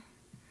man.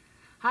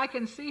 I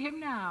can see him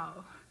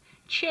now,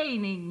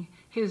 chaining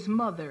his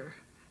mother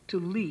to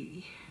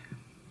Lee.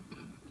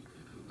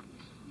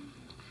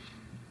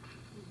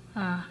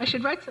 I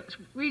should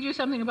read you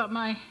something about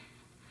my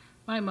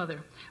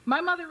mother. My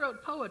mother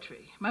wrote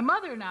poetry. My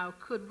mother now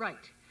could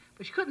write,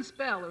 but she couldn't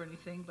spell or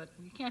anything, but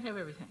you can't have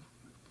everything.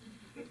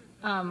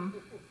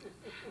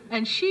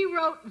 And she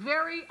wrote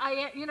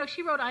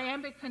she wrote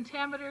iambic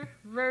pentameter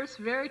verse,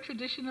 very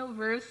traditional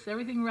verse,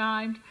 everything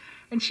rhymed.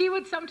 And she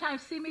would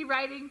sometimes see me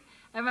writing,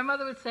 and my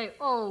mother would say,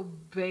 "Oh,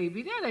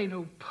 baby, that ain't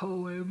no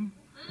poem.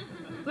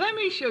 Let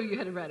me show you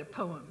how to write a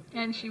poem."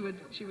 And she would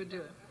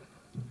do it.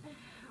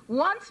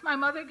 Once my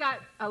mother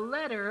got a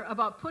letter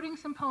about putting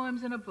some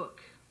poems in a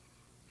book.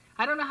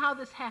 I don't know how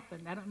this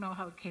happened. I don't know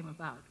how it came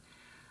about.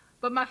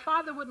 But my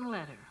father wouldn't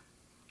let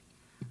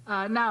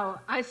her.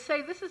 Now, I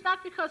say this is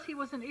not because he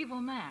was an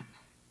evil man.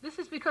 This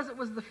is because it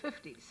was the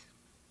 50s.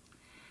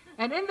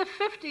 And in the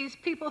 50s,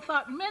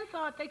 men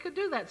thought they could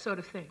do that sort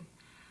of thing.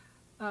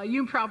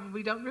 You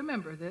probably don't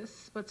remember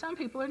this, but some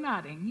people are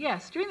nodding.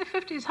 Yes, during the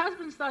 50s,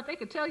 husbands thought they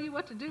could tell you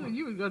what to do and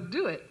you were going to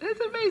do it. It's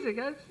amazing.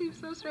 It seems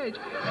so strange.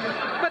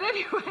 But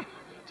anyway,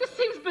 just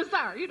seems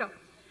bizarre,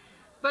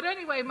 But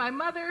anyway, my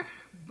mother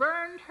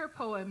burned her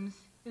poems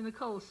in the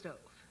coal stove.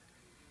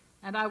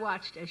 and I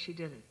watched as she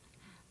did it.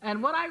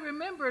 And what I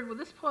remembered with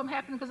this poem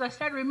happened because I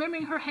started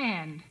remembering her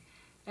hand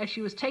as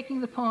she was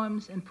taking the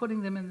poems and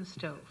putting them in the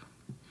stove.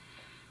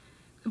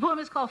 The poem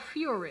is called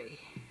Fury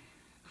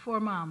for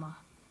Mama.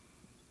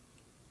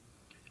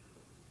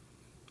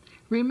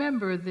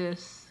 Remember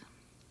this.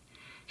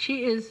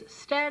 She is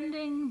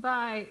standing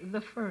by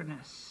the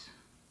furnace.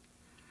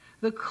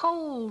 The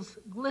coals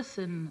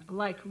glisten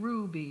like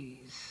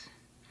rubies.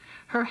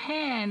 Her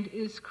hand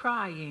is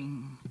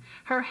crying.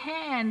 Her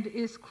hand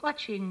is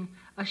clutching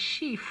a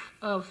sheaf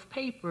of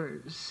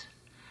papers,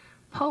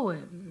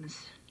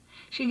 poems.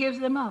 She gives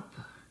them up.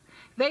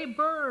 They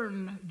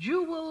burn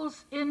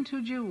jewels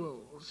into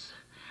jewels.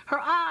 Her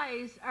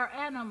eyes are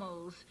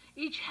animals.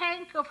 Each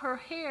hank of her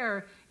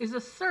hair is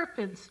a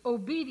serpent's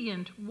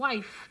obedient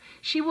wife.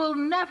 She will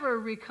never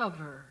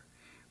recover.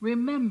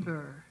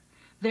 Remember,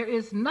 there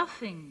is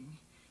nothing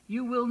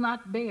you will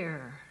not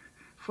bear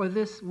for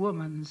this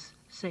woman's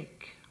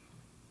sake.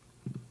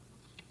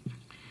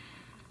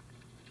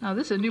 Now,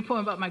 this is a new poem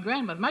about my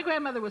grandmother. My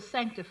grandmother was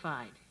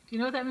sanctified. Do you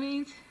know what that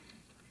means?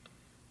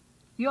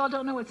 You all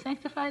don't know what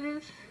sanctified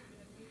is?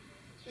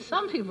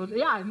 Some people do.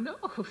 Yeah, I know.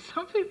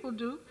 Some people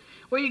do.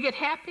 Where you get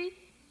happy.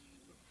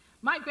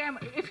 My grandma,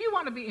 if you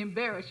want to be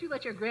embarrassed, you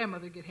let your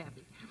grandmother get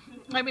happy.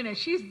 I mean, and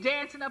she's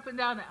dancing up and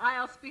down the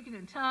aisle, speaking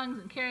in tongues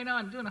and carrying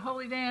on and doing a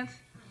holy dance.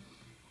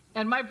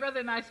 And my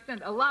brother and I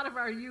spent a lot of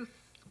our youth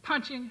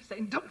punching,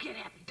 saying, don't get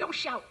happy, don't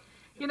shout.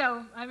 You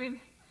know, I mean,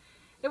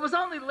 it was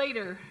only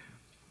later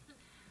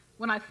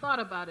when I thought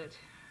about it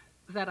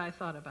that I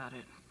thought about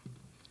it.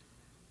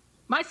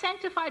 My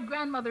sanctified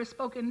grandmother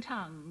spoke in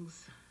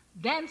tongues,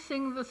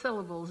 dancing the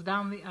syllables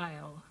down the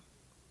aisle.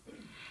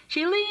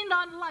 She leaned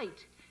on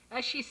light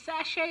as she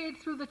sashayed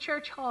through the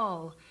church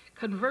hall,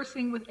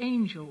 conversing with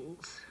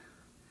angels.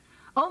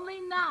 Only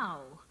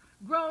now,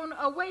 grown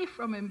away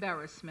from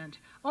embarrassment,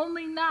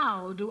 only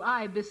now do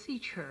I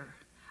beseech her.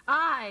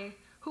 I,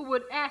 who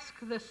would ask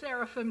the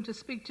seraphim to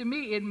speak to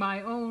me in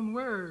my own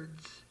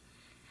words.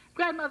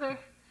 Grandmother,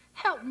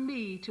 help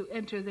me to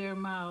enter their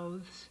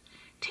mouths.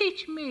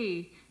 Teach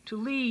me to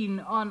lean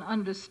on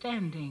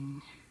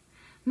understanding,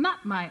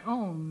 not my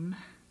own,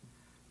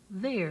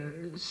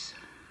 theirs.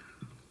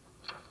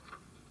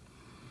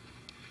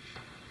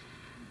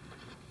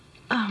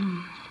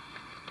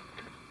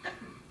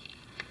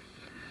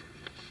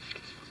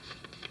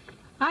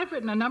 I've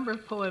written a number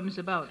of poems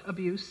about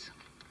abuse.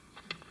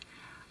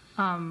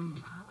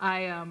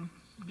 I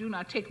do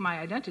not take my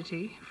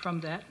identity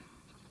from that,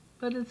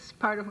 but it's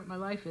part of what my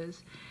life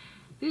is.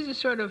 These are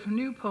sort of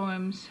new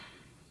poems.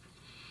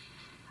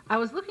 I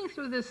was looking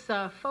through this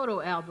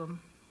photo album,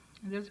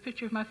 and there's a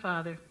picture of my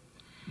father.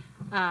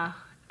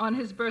 On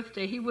his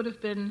birthday, he would have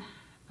been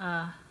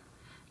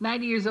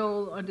 90 years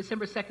old on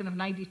December 2nd of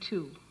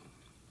 92.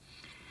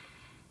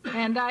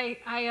 And I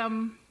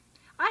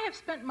have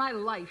spent my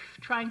life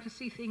trying to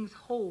see things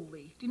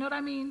wholly. Do you know what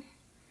I mean?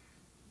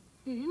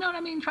 You know what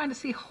I mean? Trying to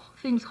see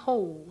things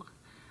whole.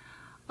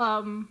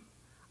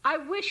 I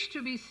wish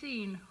to be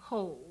seen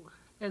whole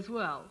as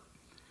well.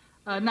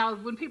 Now,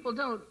 when people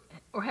don't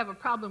or have a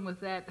problem with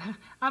that,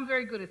 I'm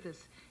very good at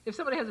this. If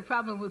somebody has a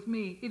problem with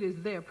me, it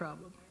is their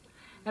problem.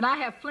 And I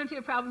have plenty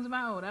of problems of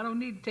my own. I don't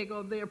need to take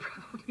on their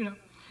problem, you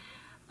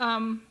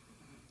know.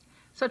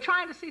 So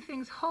trying to see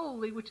things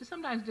wholly, which is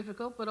sometimes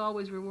difficult, but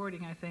always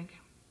rewarding, I think.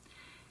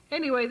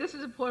 Anyway, this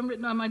is a poem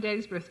written on my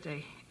daddy's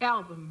birthday.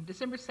 Album,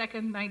 December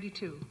 2nd,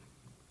 92.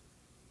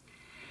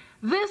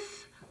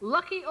 This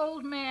lucky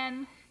old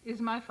man is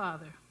my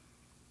father.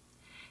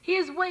 He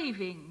is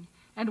waving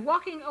and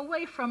walking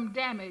away from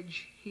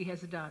damage he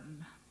has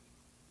done.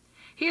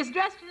 He is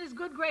dressed in his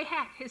good gray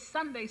hat, his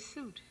Sunday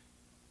suit.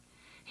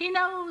 He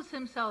knows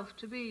himself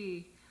to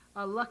be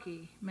a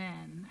lucky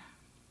man.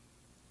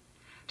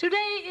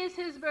 Today is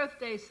his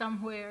birthday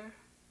somewhere.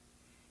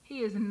 He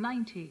is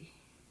 90.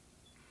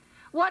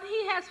 What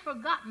he has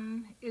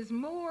forgotten is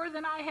more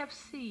than I have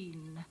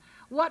seen.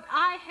 What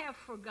I have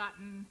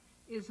forgotten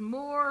is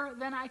more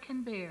than I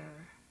can bear.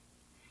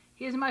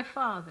 He is my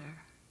father,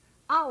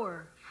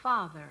 our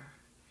father,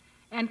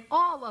 and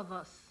all of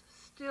us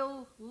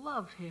still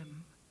love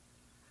him.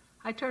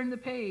 I turn the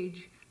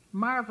page,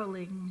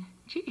 marveling,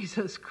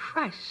 Jesus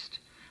Christ,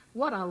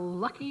 what a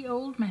lucky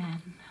old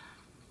man.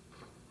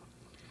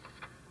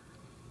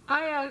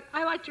 I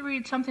like to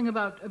read something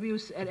about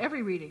abuse at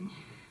every reading.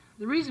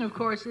 The reason, of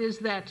course, is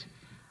that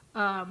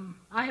I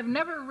have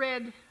never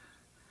read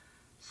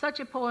such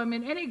a poem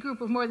in any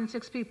group of more than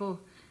 6 people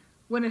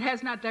when it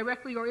has not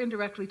directly or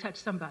indirectly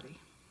touched somebody,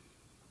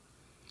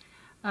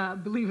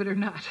 believe it or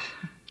not.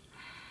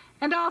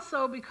 And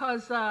also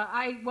because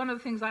one of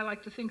the things I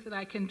like to think that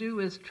I can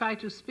do is try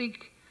to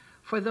speak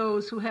for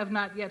those who have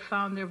not yet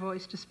found their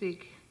voice to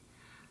speak.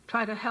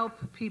 Try to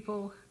help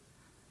people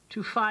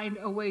to find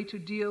a way to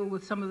deal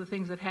with some of the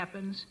things that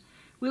happens.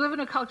 We live in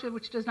a culture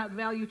which does not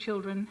value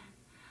children.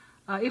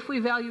 If we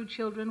valued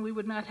children, we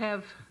would not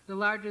have the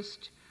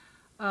largest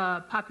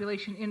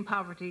population in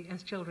poverty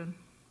as children.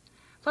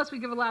 Plus, we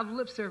give a lot of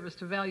lip service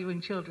to valuing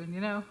children,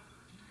 you know,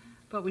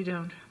 but we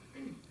don't.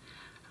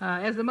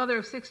 As the mother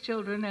of 6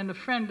 children and a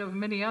friend of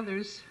many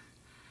others,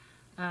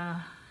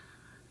 I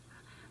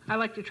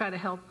like to try to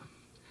help.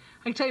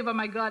 I can tell you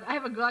about I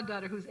have a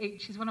goddaughter who's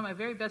 8. She's one of my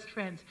very best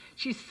friends.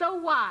 She's so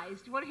wise.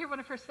 Do you want to hear one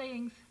of her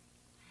sayings?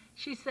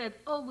 She said,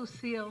 "Oh,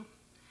 Lucille,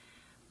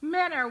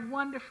 men are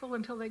wonderful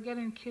until they get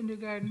in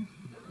kindergarten."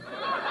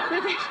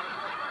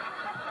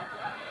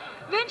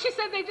 Then she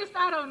said,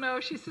 I don't know.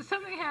 She said,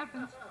 something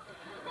happens.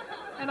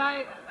 And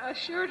I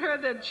assured her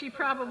that she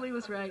probably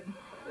was right.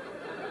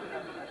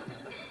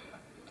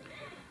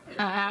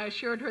 I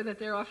assured her that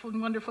they're awful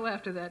and wonderful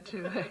after that,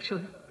 too,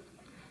 actually.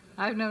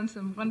 I've known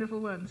some wonderful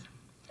ones.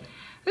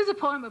 There's a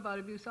poem about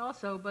abuse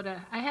also, but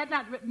I had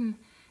not written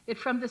it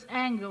from this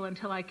angle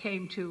until I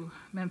came to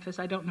Memphis.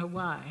 I don't know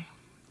why.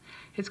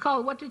 It's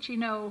called What Did She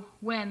Know?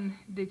 When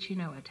Did She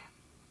Know It?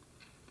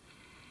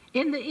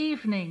 In the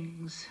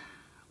evenings,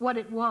 what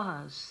it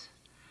was,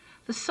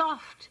 the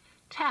soft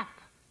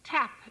tap,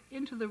 tap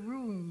into the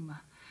room,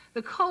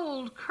 the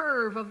cold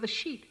curve of the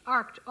sheet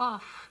arced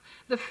off,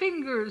 the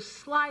fingers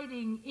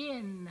sliding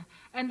in,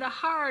 and the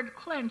hard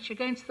clench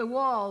against the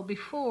wall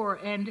before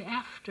and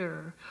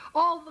after.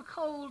 All the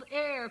cold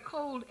air,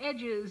 cold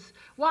edges,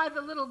 why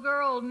the little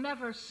girl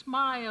never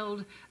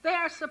smiled. They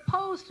are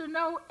supposed to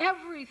know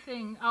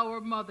everything, our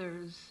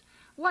mothers.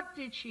 What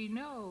did she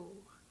know?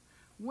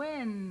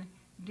 When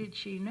did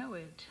she know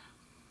it?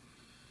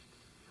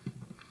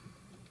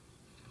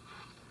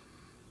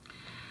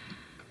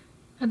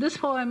 And this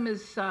poem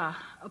is a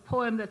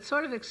poem that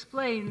sort of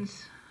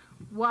explains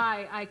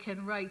why I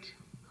can write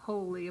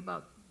wholly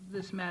about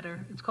this matter.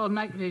 It's called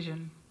Night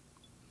Vision.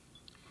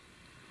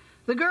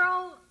 The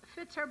girl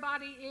fits her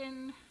body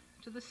in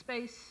to the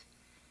space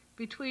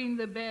between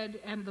the bed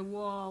and the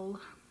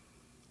wall.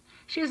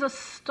 She is a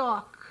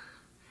stalk,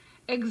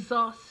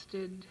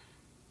 exhausted.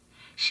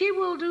 She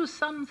will do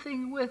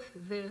something with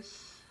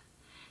this.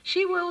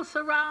 She will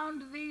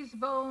surround these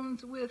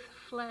bones with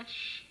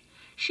flesh.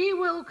 She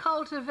will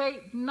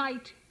cultivate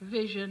night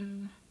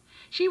vision.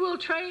 She will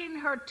train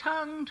her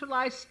tongue to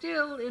lie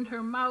still in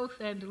her mouth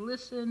and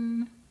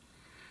listen.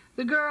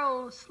 The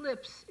girl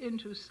slips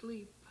into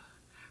sleep.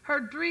 Her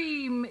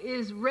dream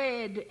is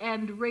red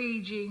and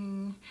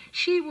raging.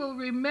 She will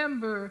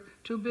remember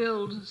to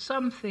build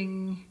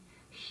something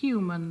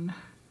human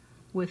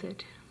with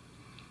it.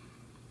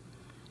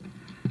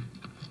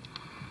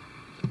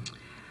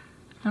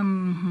 I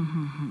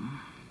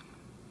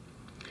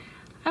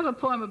have a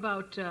poem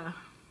about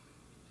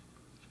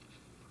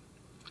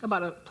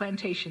a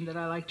plantation that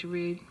I like to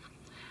read.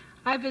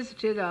 I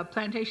visited a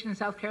plantation in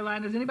South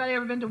Carolina. Has anybody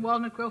ever been to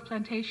Walnut Grove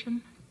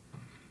Plantation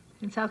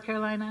in South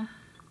Carolina?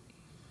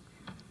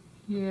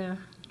 Yeah.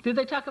 Did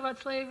they talk about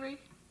slavery?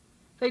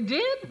 They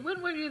did?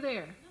 When were you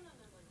there? No.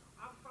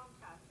 I'm from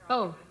South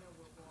Carolina.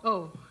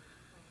 Oh.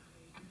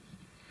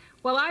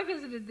 Well, I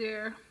visited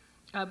there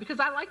because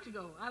I like to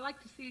go. I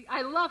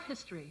love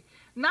history.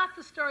 Not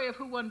the story of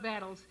who won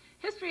battles.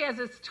 History as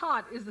it's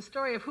taught is the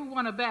story of who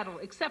won a battle,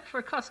 except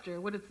for Custer,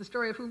 when it's the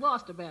story of who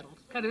lost a battle.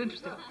 It's kind of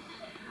interesting.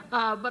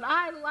 But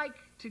I like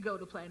to go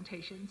to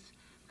plantations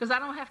because I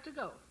don't have to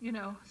go,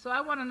 So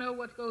I want to know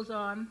what goes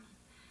on.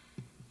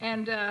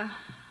 And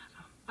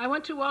I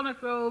went to Walnut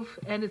Grove,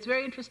 and it's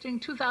very interesting,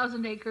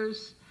 2,000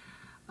 acres.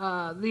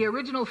 The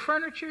original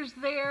furniture's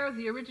there,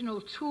 the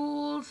original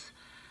tools.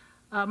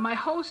 My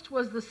host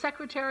was the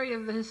secretary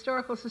of the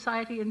Historical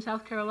Society in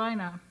South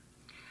Carolina.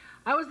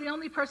 I was the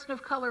only person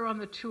of color on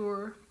the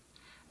tour.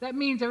 That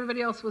means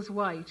everybody else was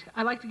white.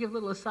 I like to give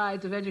little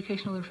asides of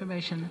educational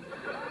information.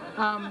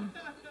 I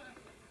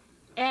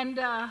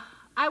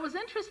was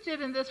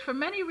interested in this for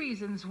many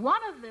reasons.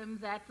 One of them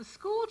that the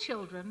school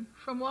children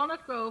from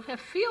Walnut Grove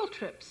have field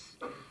trips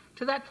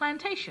to that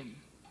plantation.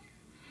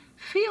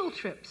 Field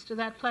trips to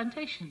that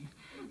plantation.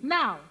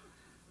 Now,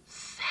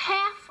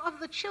 half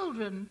of the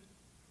children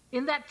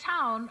in that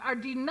town are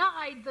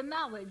denied the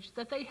knowledge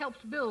that they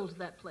helped build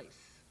that place.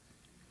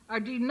 Are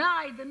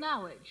denied the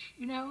knowledge,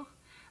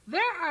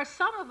 There are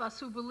some of us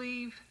who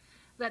believe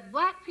that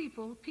black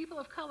people, people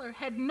of color,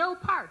 had no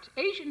part,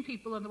 Asian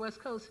people on the West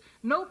Coast,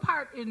 no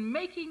part in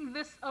making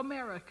this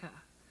America.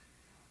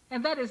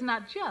 And that is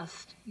not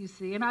just, you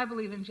see, and I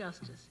believe in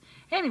justice.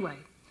 Anyway,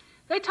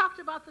 they talked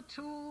about the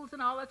tools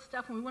and all that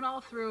stuff, and we went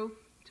all through.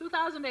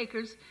 2,000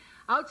 acres.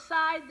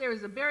 Outside, there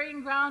is a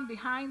burying ground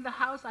behind the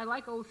house. I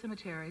like old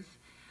cemeteries.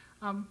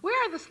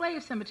 Where are the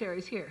slave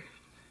cemeteries here?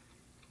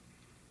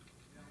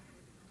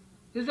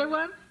 Is there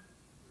one?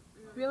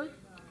 Really?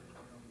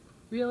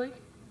 Really?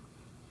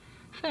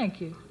 Thank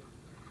you.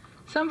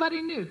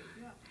 Somebody knew.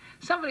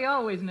 Somebody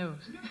always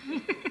knows.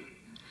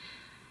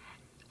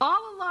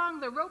 All along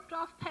the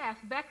roped-off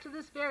path back to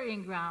this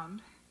burying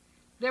ground,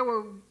 there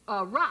were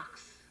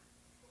rocks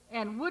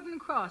and wooden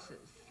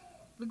crosses,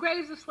 the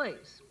graves of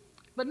slaves.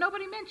 But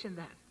nobody mentioned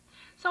that.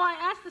 So I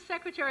asked the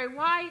secretary,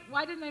 why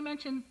didn't they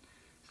mention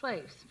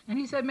slaves? And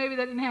he said maybe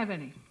they didn't have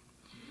any.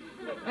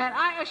 And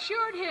I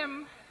assured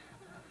him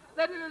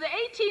that in the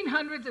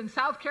 1800s in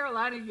South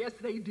Carolina, yes,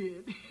 they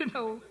did,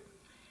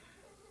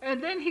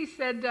 And then he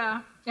said,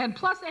 and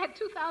plus they had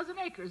 2,000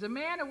 acres, a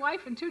man, a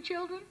wife, and 2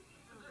 children.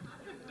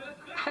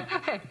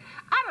 Hey,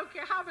 I don't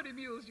care how many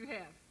mules you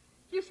have.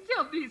 You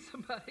still need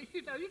somebody.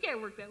 You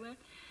can't work that way.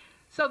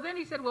 So then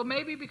he said, well,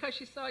 maybe because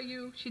she saw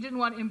you, she didn't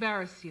want to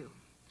embarrass you.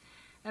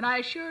 And I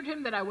assured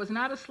him that I was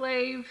not a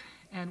slave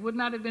and would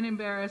not have been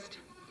embarrassed.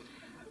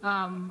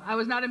 I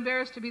was not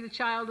embarrassed to be the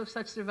child of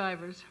such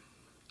survivors.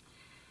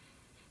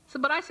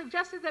 But I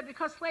suggested that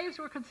because slaves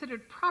were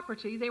considered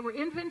property, they were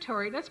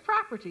inventoried as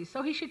property,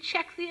 so he should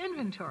check the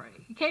inventory.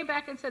 He came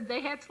back and said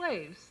they had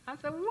slaves. I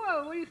said,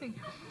 whoa, what do you think?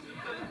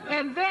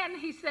 And then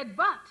he said,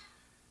 but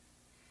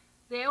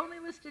they only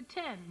listed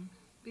 10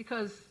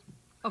 because,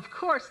 of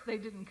course, they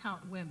didn't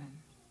count women.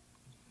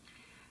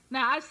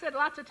 Now, I've said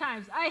lots of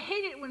times, I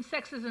hate it when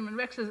sexism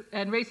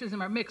and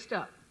racism are mixed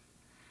up.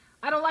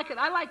 I don't like it.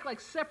 I like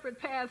separate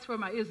paths for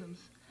my isms,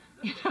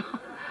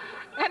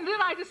 And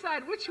then I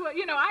decide which one,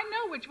 I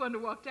know which one to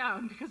walk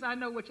down because I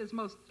know which has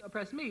most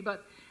oppressed me,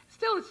 but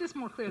still it's just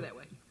more clear that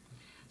way.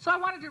 So I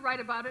wanted to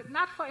write about it,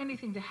 not for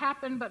anything to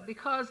happen, but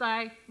because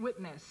I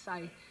witness.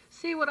 I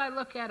see what I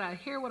look at, I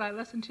hear what I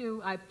listen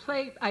to, I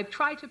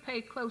try to pay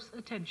close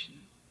attention.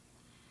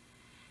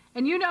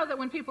 And you know that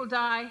when people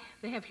die,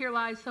 they have here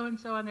lies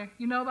so-and-so on there.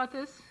 You know about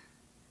this?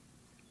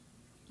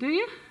 Do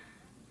you?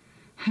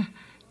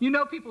 You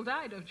know people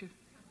die, don't you?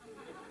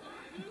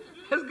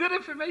 That's good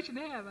information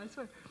to have, I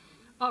swear.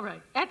 All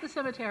right, at the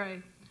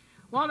cemetery,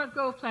 Walnut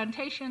Grove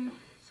Plantation,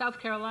 South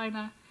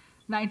Carolina,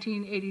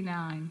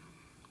 1989.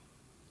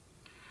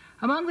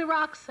 Among the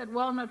rocks at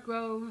Walnut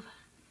Grove,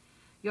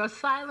 your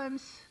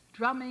silence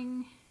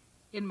drumming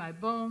in my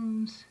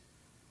bones,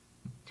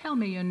 tell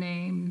me your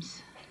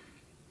names.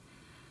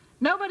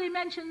 Nobody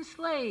mentions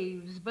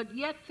slaves, but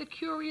yet the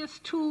curious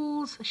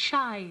tools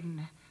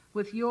shine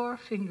with your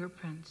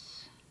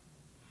fingerprints.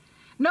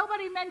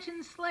 Nobody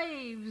mentions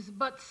slaves,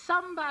 but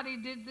somebody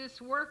did this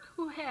work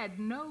who had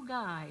no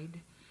guide,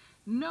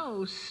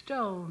 no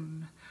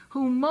stone,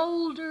 who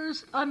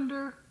molders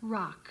under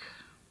rock.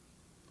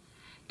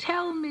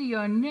 Tell me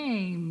your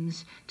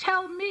names,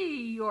 tell me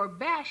your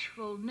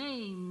bashful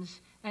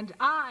names, and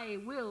I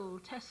will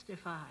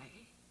testify.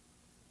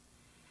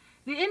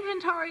 The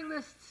inventory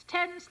lists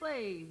 10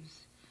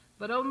 slaves,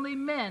 but only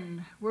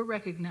men were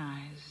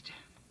recognized.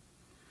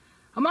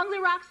 Among the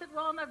rocks at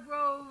Walnut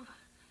Grove,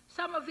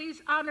 some of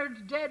these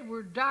honored dead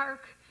were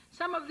dark,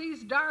 some of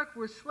these dark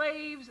were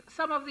slaves,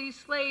 some of these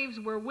slaves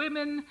were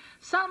women,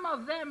 some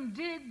of them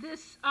did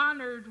this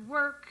honored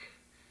work.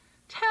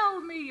 Tell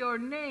me your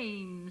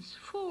names,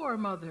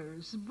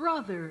 foremothers,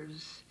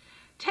 brothers.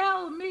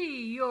 Tell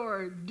me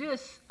your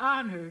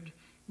dishonored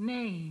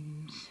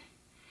names.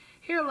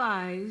 Here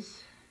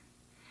lies,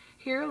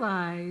 here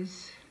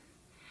lies,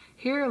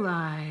 here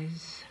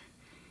lies,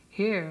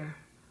 here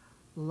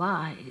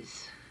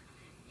lies,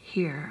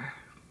 here.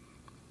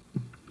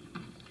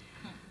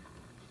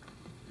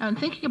 I'm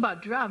thinking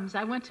about drums.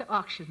 I went to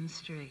Auction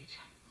Street.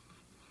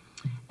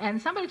 And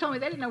somebody told me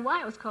they didn't know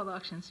why it was called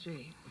Auction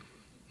Street.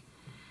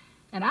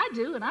 And I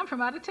do, and I'm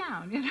from out of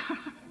town,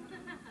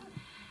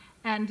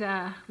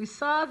 And we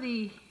saw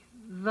the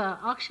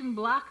auction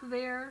block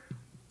there,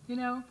 I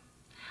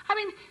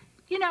mean,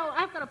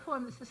 I've got a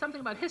poem that says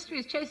something about history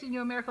is chasing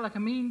you, America, like a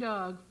mean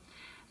dog.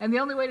 And the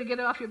only way to get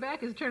it off your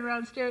back is to turn around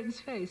and stare it in its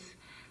face.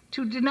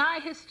 To deny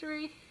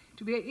history,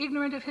 to be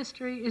ignorant of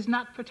history, is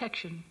not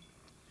protection.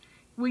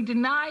 We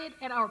deny it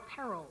at our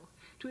peril.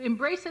 To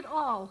embrace it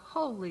all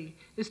wholly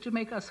is to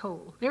make us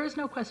whole. There is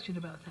no question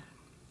about that.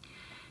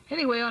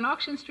 Anyway, on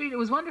Auction Street, it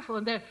was wonderful.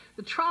 And the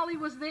trolley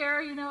was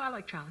there, I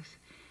like trolleys.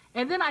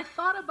 And then I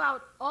thought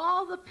about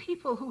all the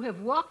people who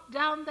have walked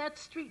down that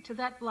street to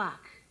that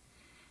block.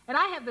 And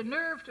I have the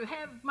nerve to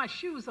have my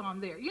shoes on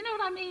there. You know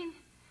what I mean?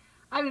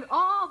 I mean,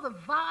 all the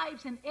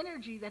vibes and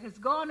energy that has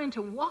gone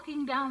into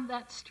walking down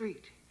that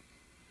street.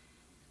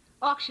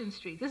 Auction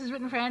Street. This is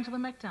written for Angela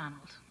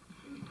MacDonald.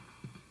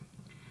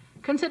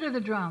 Consider the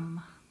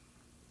drum.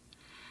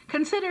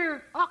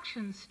 Consider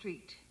Auction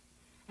Street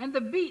and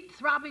the beat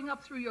throbbing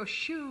up through your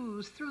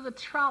shoes, through the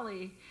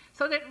trolley,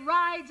 so that it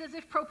rides as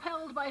if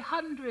propelled by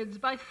hundreds,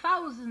 by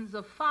thousands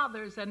of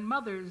fathers and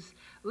mothers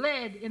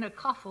led in a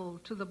coffle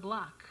to the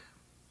block.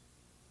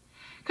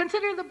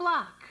 Consider the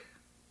block,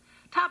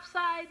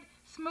 topside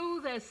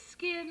smooth as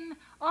skin,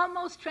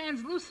 almost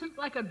translucent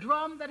like a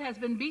drum that has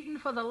been beaten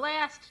for the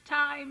last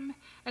time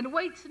and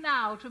waits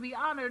now to be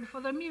honored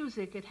for the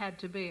music it had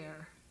to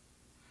bear.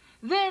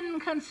 Then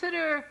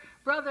consider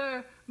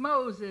Brother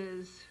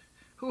Moses,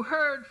 who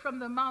heard from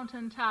the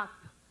mountaintop,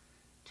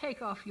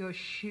 take off your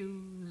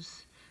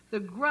shoes. The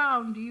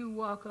ground you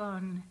walk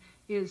on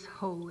is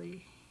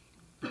holy.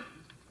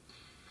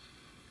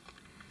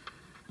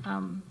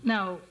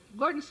 Now,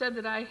 Gordon said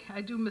that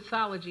I do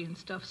mythology and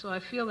stuff, so I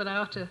feel that I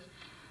ought to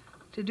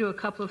do a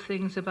couple of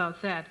things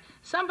about that.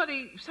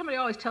 Somebody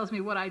always tells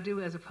me what I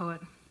do as a poet.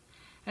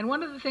 And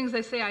one of the things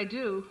they say I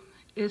do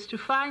is to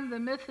find the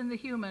myth in the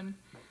human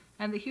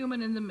and the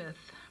human in the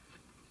myth.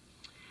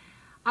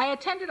 I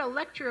attended a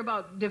lecture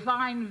about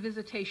divine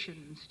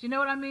visitations. Do you know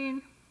what I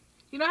mean?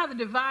 You know how the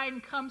divine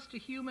comes to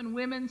human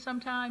women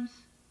sometimes?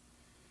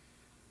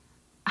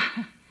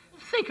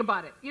 Think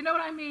about it. You know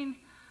what I mean?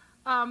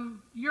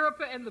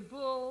 Europa and the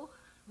Bull,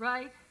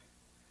 right?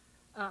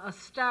 A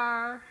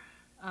Star,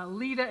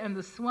 Leda and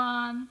the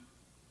Swan.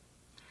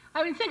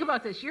 I mean, think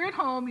about this. You're at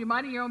home, you're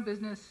minding your own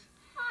business.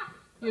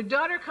 Your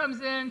daughter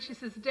comes in, she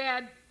says,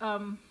 Dad,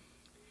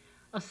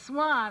 a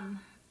swan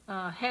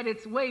had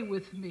its way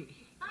with me,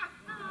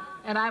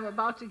 and I'm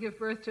about to give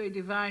birth to a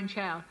divine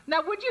child.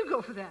 Now, would you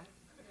go for that?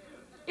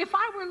 If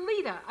I were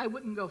Leda, I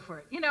wouldn't go for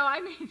it. You know,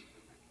 I mean,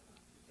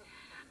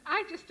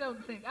 I just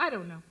don't think, I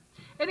don't know.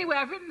 Anyway,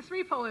 I've written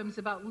 3 poems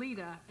about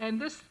Leda, and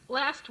this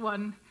last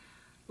one,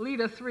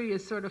 Leda 3,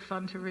 is sort of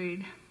fun to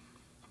read.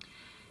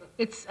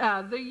 It's,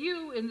 the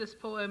you in this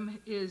poem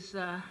is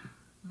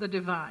the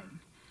divine.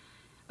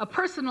 A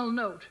personal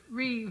note,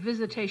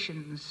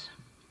 revisitations.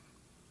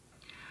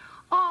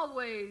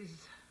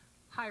 Always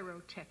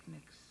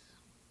pyrotechnics.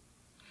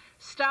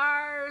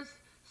 Stars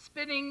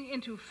spinning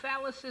into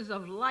phalluses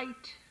of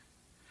light.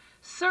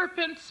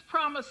 Serpents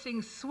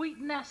promising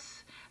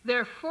sweetness,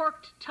 their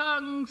forked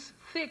tongues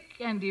thick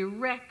and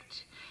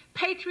erect.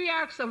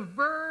 Patriarchs of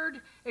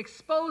bird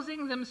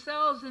exposing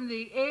themselves in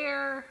the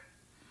air.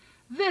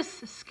 This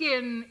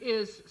skin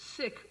is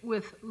sick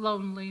with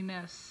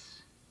loneliness.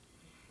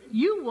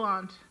 You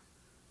want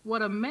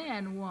what a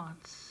man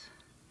wants.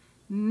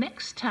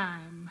 Next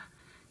time,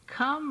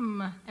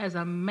 come as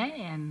a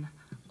man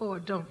or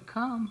don't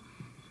come.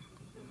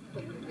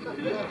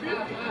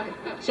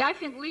 See, I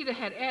think Leda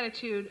had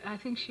attitude. I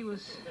think she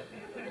was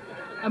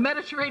a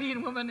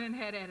Mediterranean woman and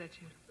had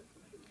attitude.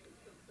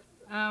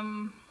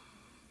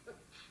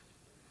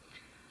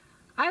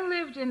 I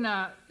lived in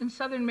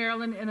southern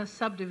Maryland in a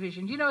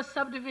subdivision. Do you know a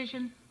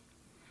subdivision?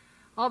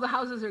 All the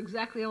houses are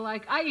exactly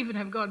alike. I even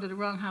have gone to the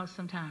wrong house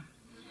sometime.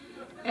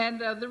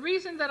 And the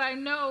reason that I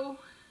know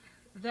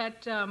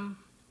that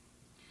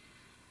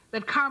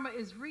that karma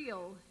is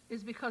real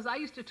is because I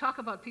used to talk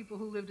about people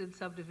who lived in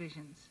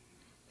subdivisions.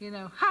 You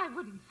know, I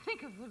wouldn't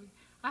think of living,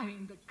 I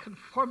mean, the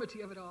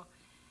conformity of it all.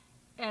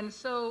 And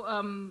so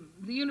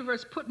the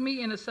universe put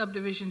me in a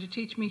subdivision to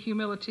teach me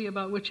humility,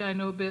 about which I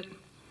know a bit.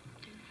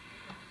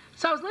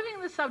 So I was living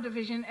in the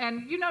subdivision,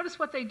 and you notice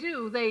what they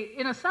do.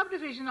 In a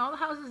subdivision, all the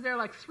houses, there are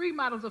like 3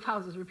 models of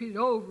houses repeated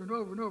over and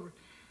over and over.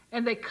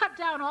 And they cut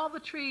down all the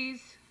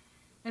trees,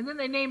 and then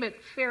they name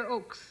it Fair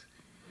Oaks,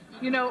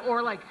 you know,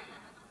 or like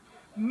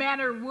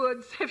Manor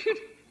Woods. Have you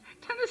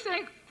done this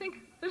thing?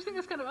 This thing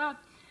is kind of odd.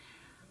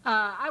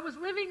 I was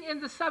living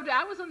in the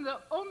I was in the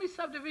only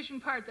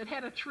subdivision part that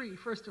had a tree,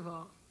 first of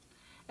all.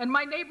 And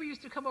my neighbor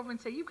used to come over and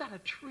say, "You've got a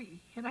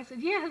tree." And I said,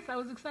 "Yes," I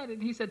was excited.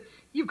 And he said,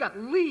 "You've got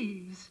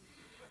leaves."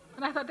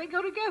 And I thought, they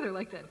go together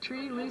like that,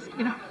 tree, leaves,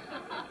 you know.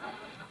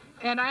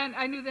 And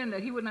I knew then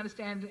that he wouldn't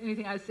understand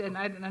anything I said, and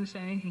I didn't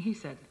understand anything he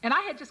said. And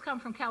I had just come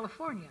from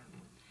California.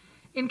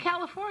 In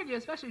California,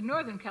 especially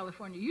Northern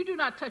California, you do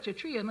not touch a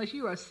tree unless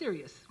you are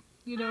serious,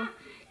 you know.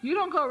 You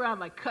don't go around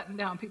like cutting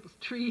down people's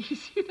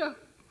trees, you know.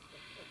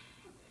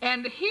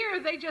 And here,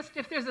 they just,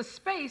 if there's a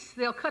space,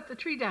 they'll cut the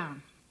tree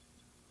down.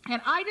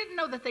 And I didn't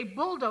know that they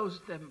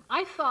bulldozed them.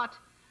 I thought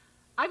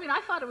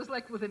it was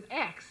like with an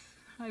axe.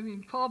 I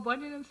mean, Paul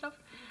Bunyan and stuff.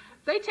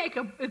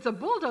 It's a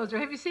bulldozer.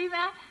 Have you seen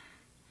that?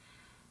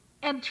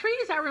 And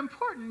trees are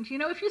important. You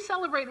know, if you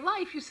celebrate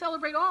life, you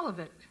celebrate all of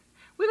it.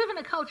 We live in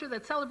a culture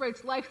that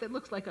celebrates life that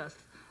looks like us.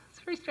 It's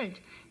very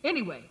strange.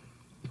 Anyway,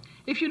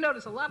 if you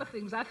notice, a lot of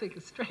things I think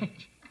is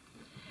strange.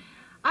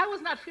 I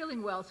was not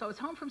feeling well, so I was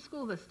home from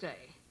school this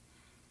day.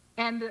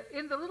 And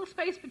in the little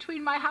space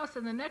between my house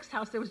and the next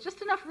house, there was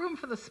just enough room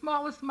for the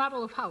smallest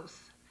model of house.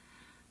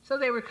 So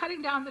they were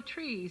cutting down the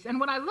trees. And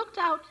when I looked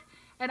out,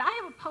 and I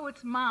have a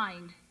poet's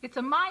mind. It's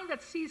a mind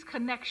that sees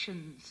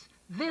connections.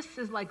 This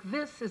is like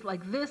this, is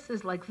like this,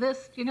 is like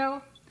this, you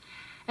know?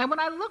 And when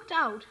I looked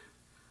out,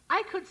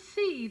 I could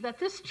see that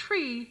this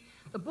tree,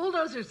 the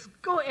bulldozers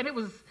go, and it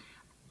was,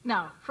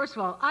 now, first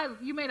of all,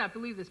 you may not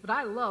believe this, but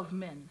I love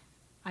men.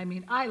 I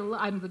mean,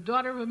 I'm the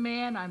daughter of a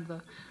man.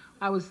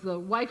 I was the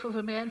wife of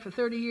a man for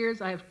 30 years.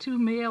 I have 2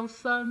 male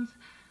sons.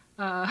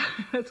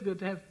 That's good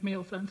to have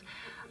male sons.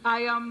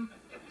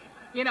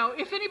 You know,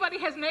 if anybody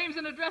has names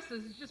and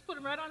addresses, just put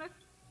them right on a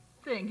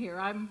thing here.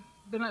 I've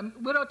been a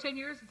widow 10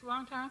 years. It's a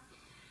long time.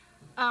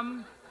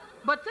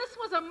 But this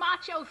was a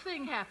macho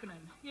thing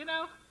happening, you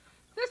know.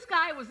 This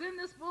guy was in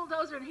this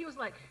bulldozer, and he was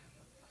like,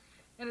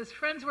 and his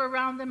friends were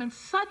around them, and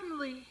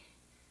suddenly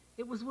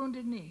it was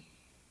Wounded Knee.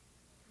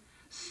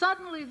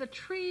 Suddenly the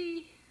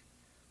tree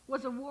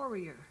was a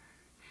warrior,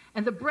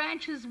 and the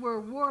branches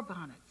were war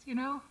bonnets, you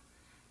know.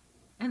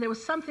 And there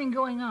was something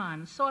going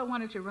on, so I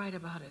wanted to write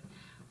about it.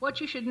 What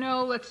you should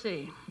know, let's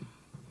see.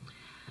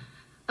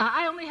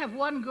 I only have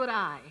one good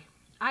eye.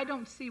 I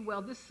don't see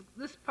well. This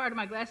part of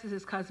my glasses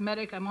is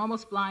cosmetic. I'm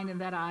almost blind in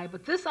that eye.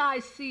 But this eye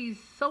sees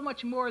so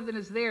much more than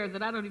is there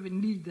that I don't even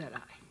need that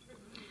eye.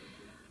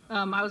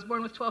 I was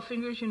born with 12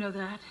 fingers. You know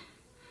that.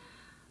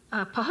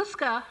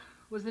 Pahuska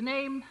was the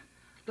name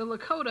the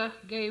Lakota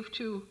gave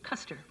to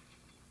Custer.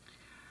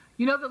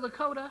 You know the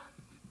Lakota?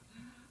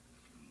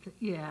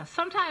 Yeah.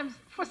 Sometimes,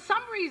 for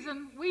some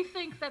reason, we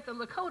think that the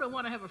Lakota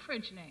want to have a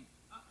French name.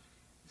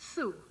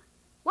 Sioux.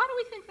 Why do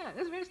we think that?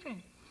 That's very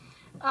strange.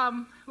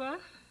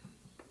 What?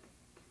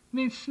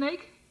 Means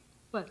snake?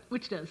 What?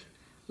 Which does?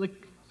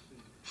 Like,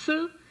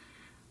 Sue?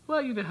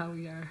 Well, you know how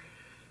we are.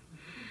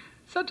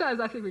 Sometimes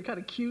I think we're kind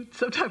of cute.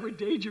 Sometimes we're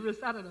dangerous.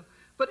 I don't know.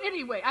 But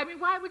anyway, I mean,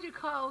 why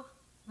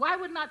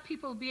would not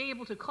people be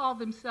able to call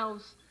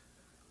themselves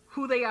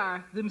who they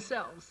are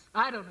themselves?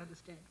 I don't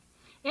understand.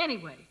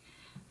 Anyway,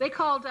 they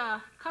called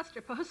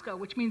Custer Pahuska,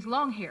 which means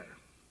long hair.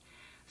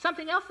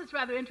 Something else that's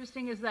rather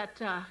interesting is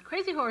that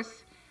Crazy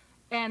Horse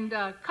and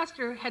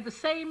Custer had the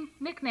same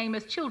nickname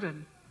as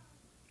children.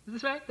 Is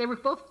this right? They were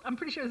both, I'm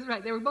pretty sure this is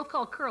right, they were both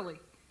called Curly.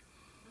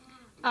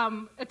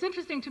 It's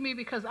interesting to me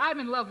because I'm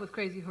in love with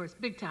Crazy Horse,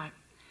 big time.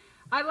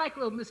 I like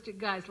little mystic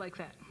guys like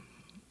that,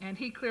 and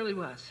he clearly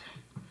was.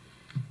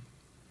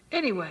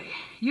 Anyway,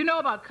 you know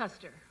about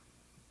Custer.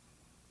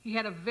 He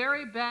had a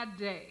very bad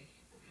day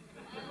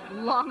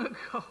long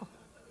ago.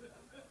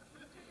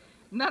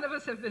 None of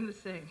us have been the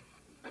same.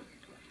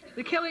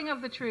 The killing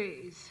of the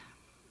trees.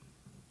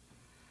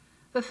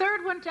 The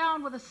third went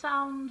down with a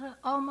sound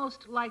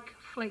almost like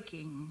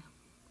flaking.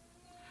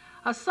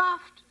 A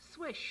soft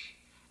swish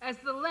as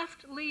the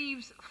left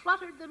leaves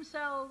fluttered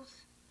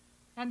themselves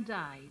and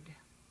died.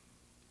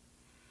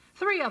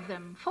 3 of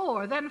them,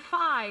 4, then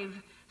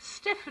 5,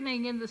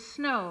 stiffening in the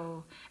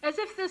snow, as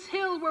if this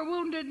hill were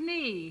Wounded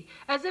Knee,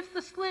 as if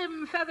the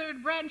slim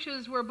feathered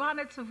branches were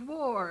bonnets of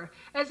war,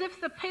 as if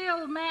the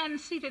pale man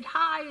seated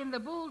high in the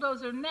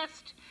bulldozer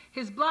nest,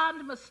 his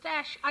blonde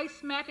mustache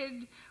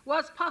ice-matted,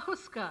 was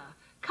Pahuska,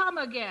 come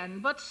again,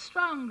 but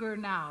stronger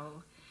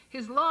now,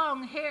 his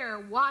long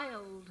hair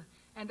wild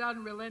and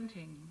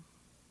unrelenting.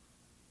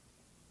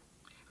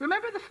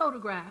 Remember the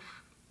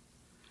photograph?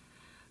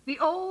 The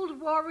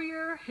old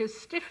warrior, his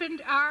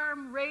stiffened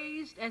arm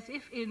raised as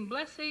if in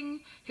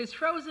blessing, his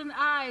frozen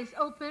eyes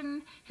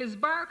open, his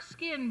bark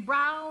skin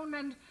brown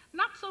and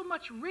not so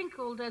much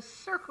wrinkled as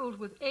circled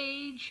with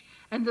age,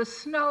 and the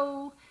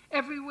snow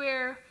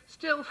everywhere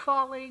still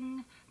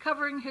falling,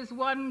 covering his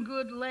one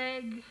good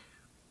leg.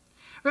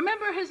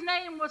 Remember, his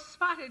name was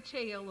Spotted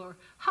Tail or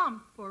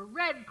Hump or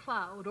Red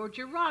Cloud or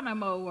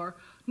Geronimo or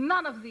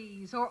none of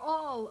these or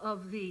all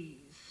of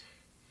these.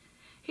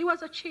 He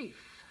was a chief.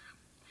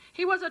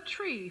 He was a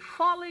tree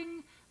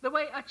falling the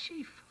way a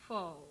chief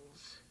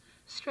falls,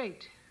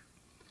 straight,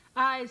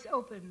 eyes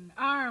open,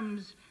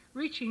 arms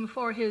reaching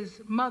for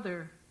his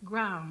mother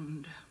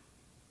ground.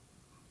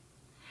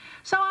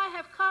 So I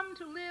have come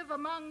to live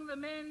among the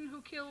men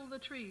who kill the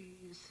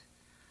trees,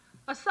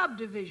 a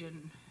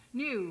subdivision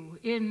new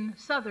in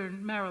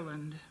southern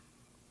Maryland.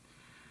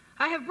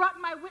 I have brought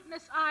my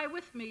witness eye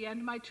with me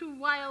and my 2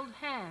 wild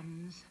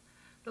hands,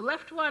 the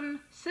left one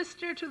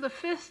sister to the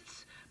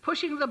fists,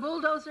 pushing the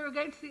bulldozer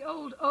against the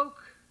old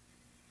oak,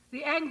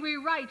 the angry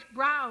right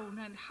brown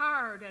and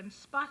hard and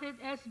spotted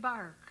as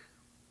bark.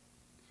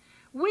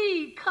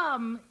 We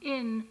come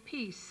in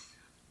peace,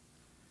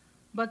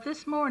 but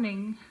this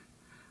morning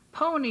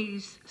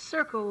ponies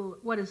circle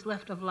what is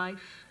left of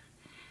life,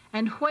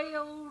 and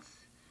whales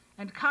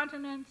and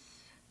continents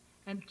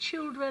and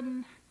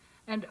children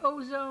and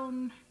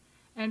ozone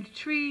and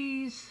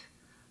trees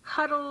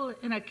huddle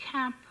in a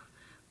camp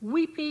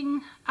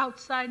weeping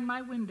outside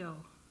my window.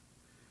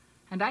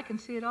 And I can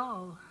see it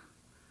all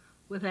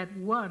with that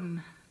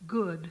one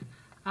good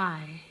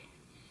eye.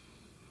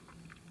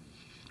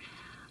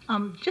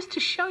 Just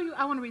to show you,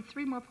 I want to read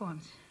 3 more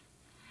poems.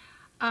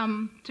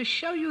 To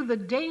show you the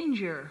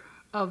danger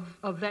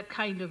of that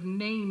kind of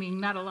naming,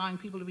 not allowing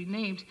people to be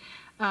named.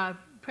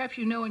 Perhaps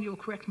you know and you'll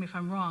correct me if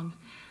I'm wrong.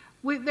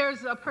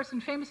 There's a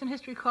person famous in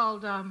history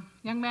called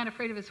Young Man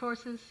Afraid of His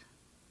Horses.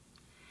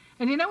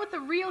 And you know what the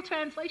real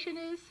translation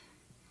is?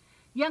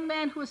 Young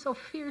man who is so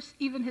fierce,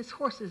 even his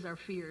horses are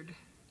feared.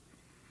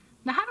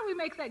 Now, how do we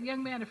make that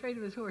young man afraid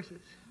of his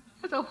horses?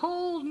 That's a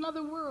whole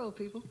nother world,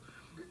 people.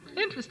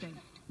 Interesting.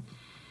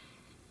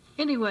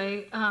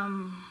 Anyway,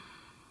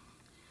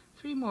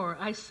 3 more.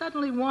 I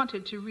suddenly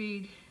wanted to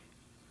read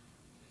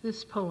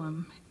this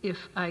poem,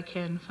 if I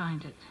can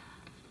find it.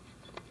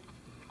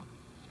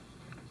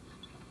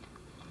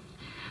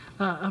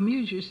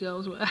 Amuse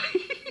yourselves. Wait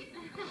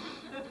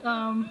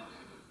a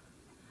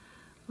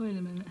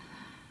minute.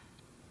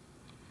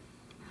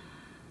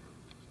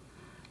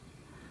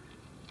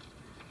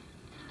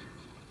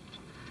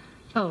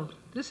 Oh,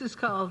 this is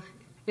called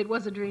It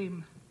Was a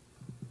Dream.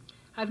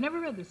 I've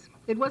never read this.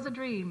 It was a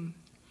dream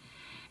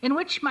in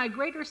which my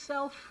greater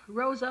self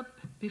rose up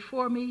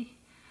before me,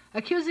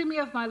 accusing me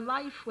of my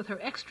life with her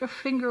extra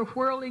finger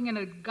whirling in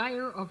a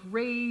gyre of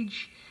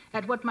rage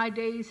at what my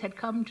days had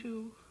come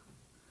to.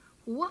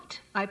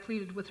 What, I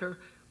pleaded with her,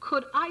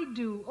 could I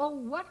do? Oh,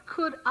 what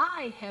could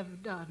I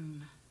have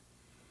done?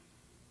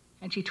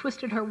 And she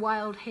twisted her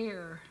wild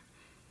hair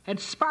and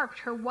sparked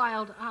her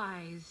wild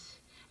eyes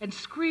and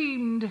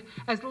screamed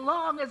as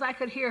long as I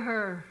could hear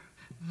her,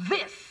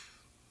 this.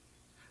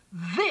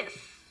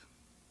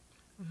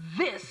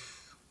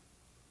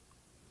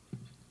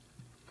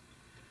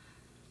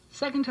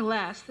 Second to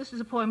last, this is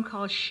a poem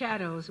called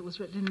Shadows. It was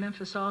written in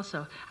Memphis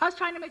also. I was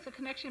trying to make the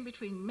connection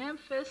between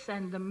Memphis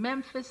and the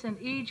Memphis in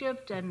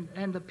Egypt and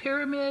the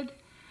pyramid.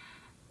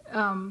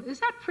 Is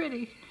that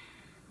pretty?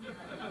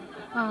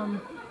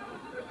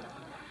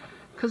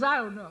 Because I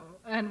don't know.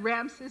 And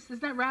Ramses,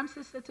 isn't that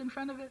Ramses that's in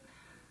front of it?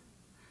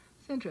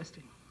 It's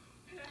interesting.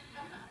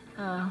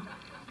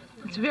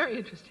 It's very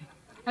interesting.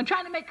 I'm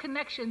trying to make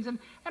connections, and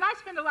I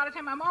spend a lot of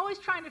time, I'm always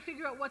trying to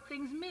figure out what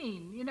things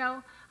mean, you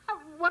know.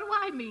 What do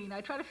I mean?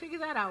 I try to figure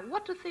that out.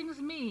 What do things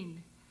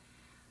mean?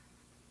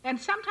 And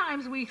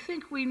sometimes we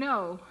think we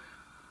know,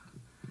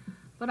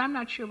 but I'm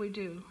not sure we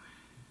do.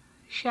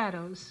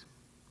 Shadows.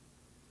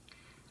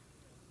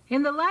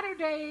 In the latter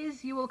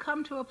days, you will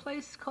come to a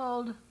place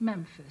called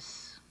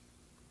Memphis.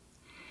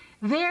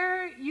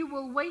 There you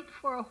will wait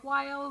for a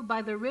while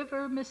by the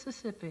river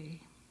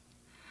Mississippi,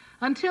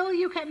 until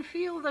you can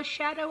feel the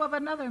shadow of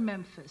another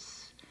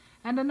Memphis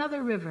and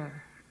another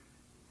river,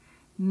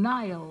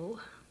 Nile.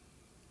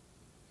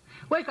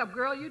 Wake up,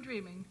 girl, you're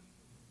dreaming.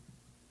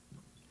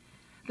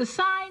 The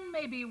sign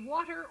may be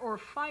water or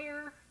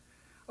fire,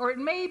 or it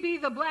may be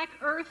the black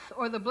earth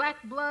or the black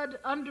blood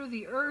under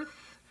the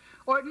earth,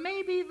 or it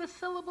may be the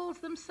syllables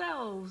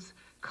themselves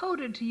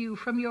coded to you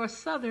from your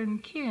southern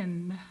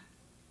kin.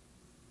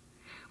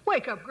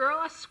 Wake up, girl,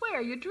 I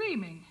swear you're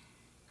dreaming.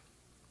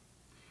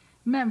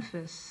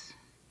 Memphis,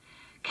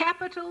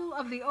 capital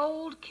of the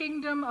old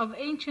kingdom of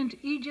ancient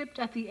Egypt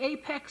at the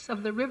apex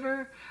of the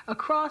river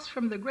across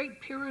from the great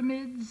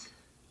pyramids.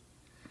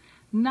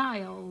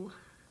 Nile,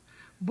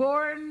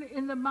 born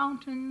in the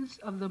mountains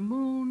of the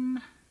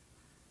moon.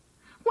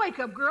 Wake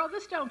up, girl,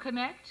 this don't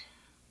connect.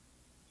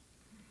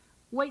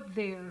 Wait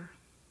there.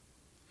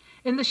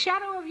 In the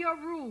shadow of your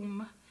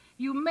room,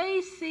 you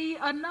may see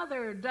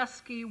another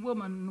dusky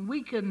woman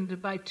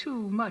weakened by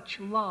too much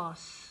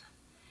loss.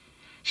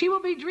 She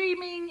will be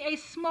dreaming a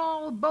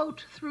small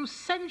boat through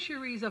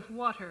centuries of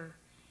water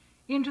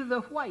into the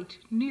white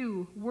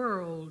new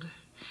world.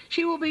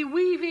 She will be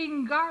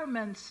weaving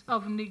garments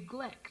of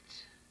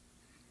neglect.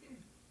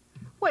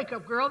 Wake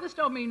up, girl, this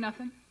don't mean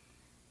nothing.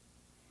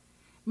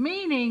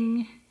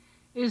 Meaning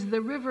is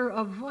the river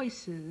of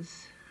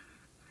voices.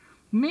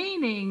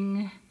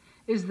 Meaning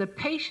is the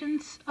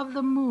patience of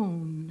the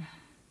moon.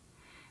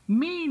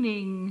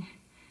 Meaning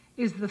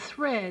is the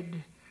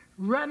thread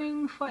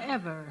running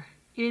forever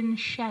in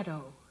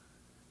shadow.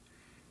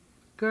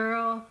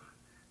 Girl,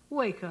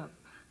 wake up.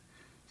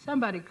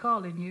 Somebody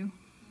calling you.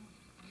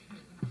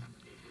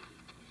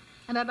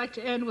 And I'd like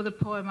to end with a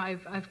poem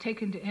I've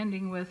taken to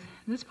ending with.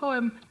 This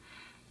poem,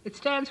 it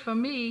stands for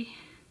me,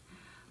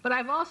 but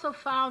I've also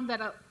found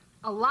that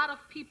a lot of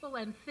people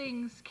and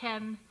things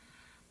can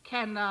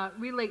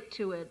relate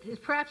to it.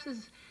 It perhaps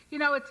is, you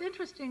know, it's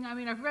interesting. I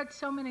mean, I've read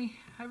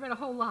a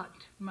whole lot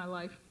in my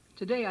life.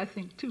 Today I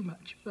think too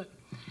much, but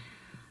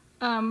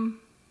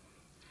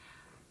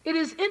it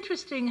is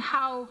interesting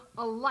how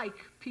alike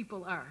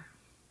people are,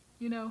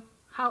 you know,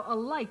 how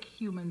alike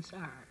humans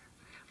are.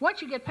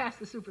 Once you get past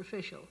the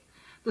superficial,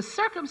 the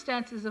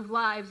circumstances of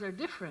lives are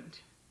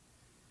different.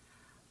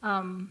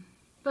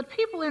 But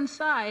people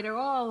inside are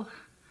all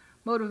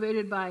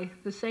motivated by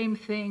the same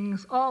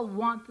things, all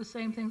want the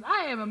same things.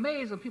 I am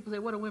amazed when people say,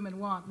 what do women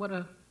want? What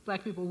do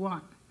black people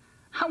want?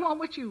 I want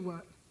what you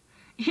want.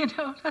 You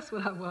know, that's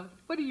what I want.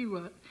 What do you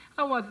want?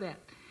 I want that.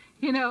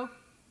 You know,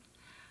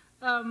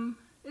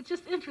 it's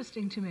just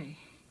interesting to me.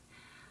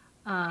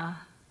 I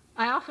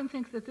often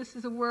think that this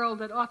is a world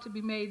that ought to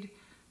be made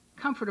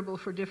comfortable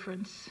for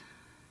difference,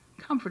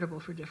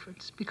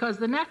 because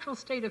the natural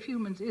state of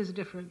humans is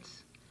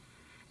difference.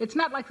 It's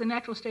not like the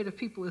natural state of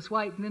people is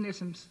white, and then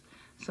there's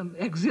some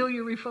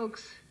auxiliary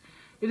folks.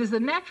 It is the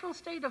natural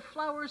state of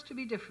flowers to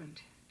be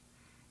different.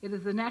 It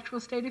is the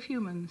natural state of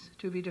humans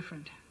to be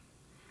different.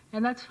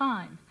 And that's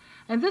fine.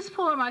 And this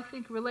poem, I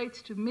think,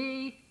 relates to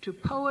me, to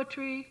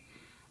poetry,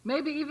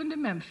 maybe even to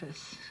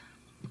Memphis.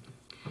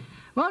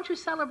 Won't you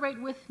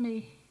celebrate with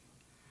me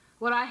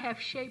what I have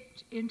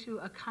shaped into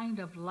a kind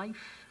of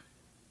life?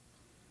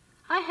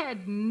 I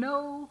had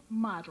no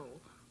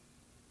model.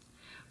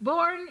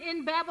 Born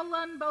in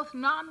Babylon, both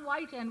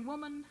non-white and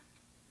woman,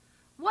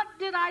 what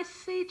did I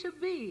see to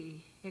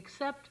be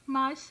except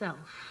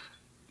myself?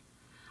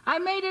 I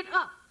made it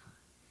up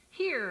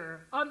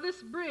here on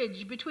this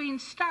bridge between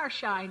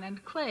starshine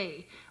and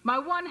clay, my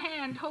one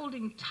hand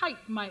holding tight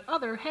my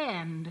other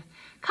hand.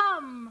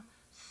 Come,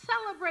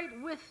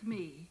 celebrate with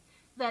me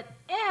that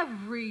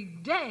every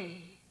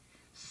day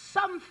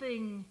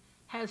something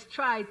has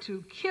tried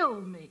to kill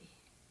me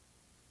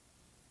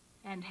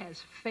and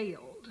has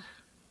failed.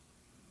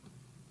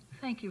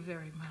 Thank you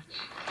very much.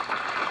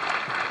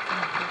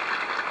 Thank you.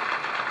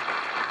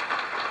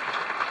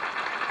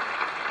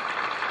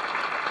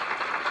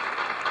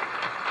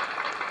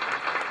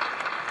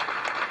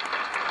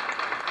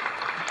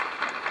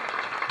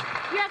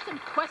 Do you have some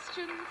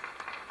questions?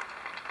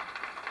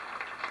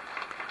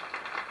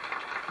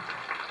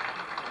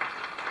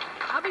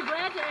 I'll be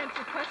glad to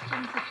answer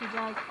questions if you'd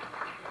like.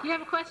 You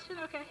have a question?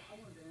 Okay.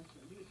 I wanted to answer.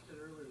 You said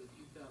earlier that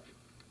you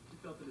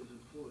felt that it was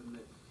important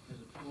that as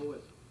a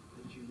poet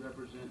that you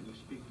represent and you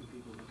speak to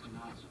people who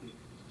cannot speak.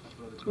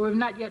 Or have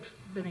not yet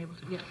been able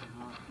to, yes.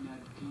 Now,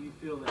 do you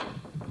feel that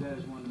that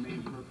is one of the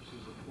main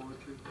purposes of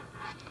poetry?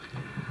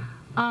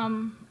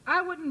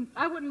 I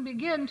wouldn't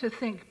begin to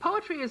think.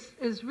 Poetry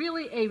is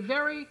really a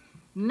very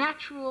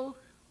natural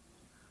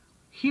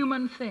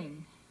human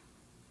thing.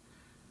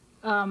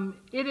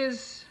 It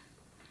is,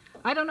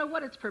 I don't know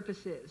what its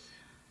purpose is.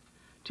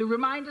 To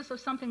remind us of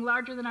something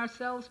larger than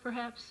ourselves,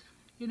 perhaps,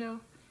 you know.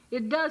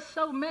 It does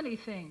so many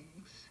things.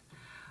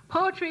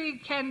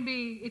 Poetry can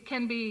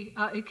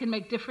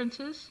make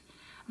differences.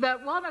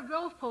 That Walnut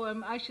Grove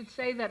poem, I should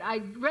say that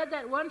I read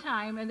that one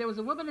time, and there was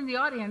a woman in the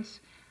audience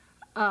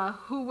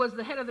who was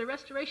the head of the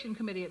restoration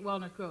committee at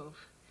Walnut Grove.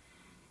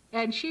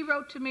 And she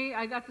wrote to me,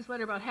 I got this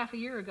letter about half a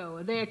year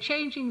ago. They are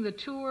changing the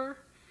tour.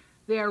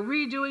 They are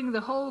redoing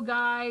the whole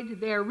guide.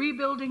 They are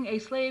rebuilding a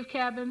slave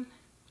cabin.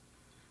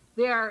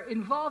 They are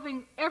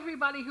involving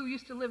everybody who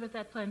used to live at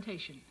that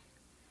plantation.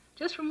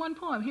 Just from one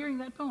poem, hearing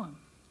that poem.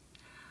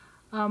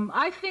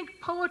 I think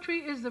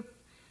poetry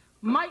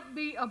might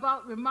be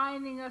about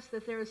reminding us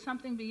that there is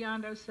something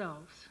beyond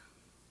ourselves.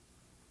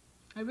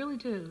 I really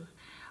do.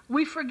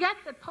 We forget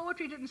that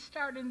poetry didn't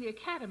start in the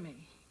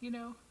academy, you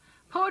know.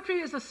 Poetry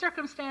is a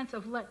circumstance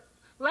of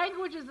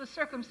language is the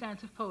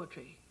circumstance of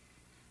poetry.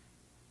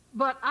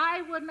 But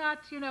I would not,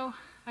 you know,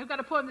 I've got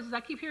a poem that says,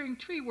 I keep hearing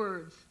tree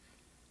words,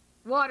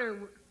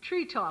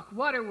 tree talk,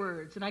 water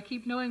words, and I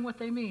keep knowing what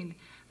they mean.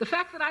 The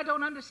fact that I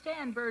don't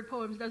understand bird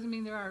poems doesn't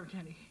mean there aren't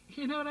any.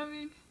 You know what I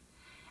mean?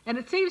 And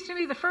it seems to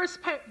me the first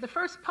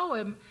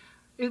poem,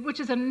 which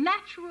is a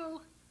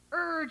natural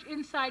urge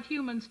inside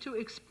humans to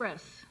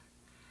express,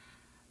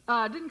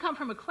 didn't come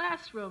from a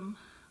classroom,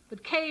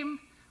 but came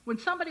when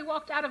somebody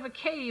walked out of a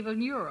cave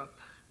in Europe,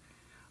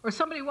 or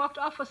somebody walked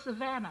off a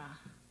savannah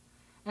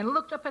and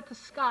looked up at the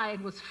sky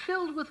and was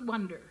filled with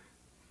wonder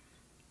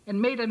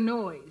and made a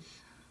noise.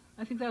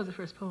 I think that was the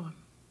first poem.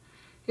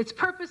 Its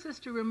purpose is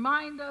to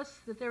remind us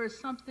that there is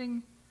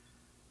something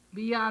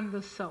beyond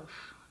the self,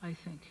 I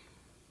think.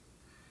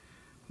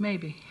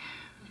 Maybe.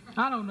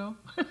 I don't know.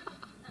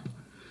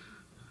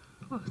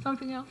 Oh,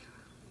 something else?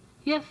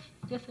 Yes?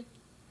 Yes, sir.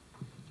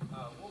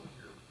 What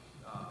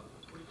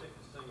do you think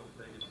the single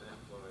biggest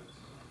influence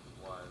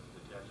was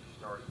that got you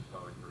started in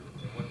poetry?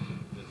 And what's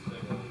the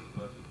single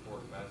most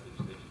important message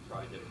that you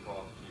try to get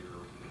across to your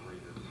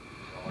readers,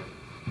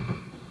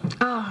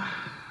 your audience?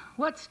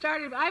 What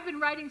started, I've been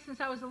writing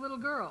since I was a little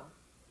girl.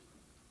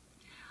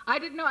 I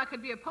didn't know I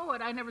could be a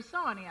poet. I never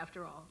saw any,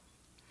 after all.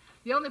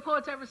 The only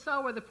poets I ever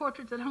saw were the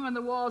portraits that hung on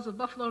the walls of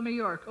Buffalo, New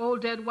York,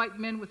 old dead white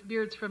men with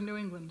beards from New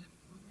England.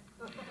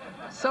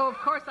 So, of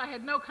course, I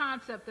had no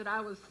concept that I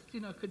was, you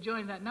know, could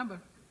join that number.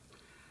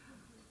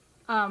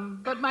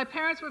 But my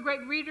parents were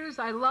great readers.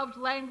 I loved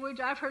language.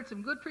 I've heard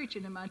some good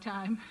preaching in my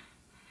time,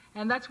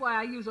 and that's why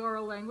I use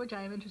oral language.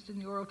 I am interested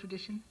in the oral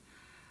tradition.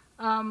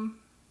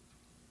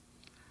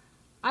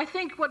 I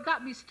think what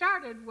got me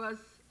started was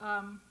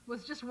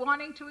just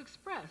wanting to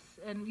express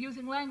and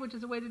using language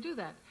as a way to do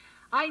that.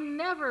 By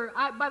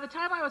the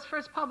time I was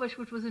first published,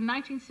 which was in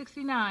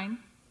 1969,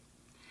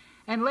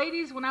 and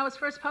ladies, when I was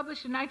first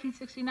published in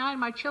 1969,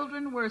 my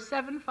children were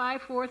 7,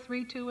 5, 4,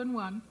 3, 2, and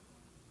 1.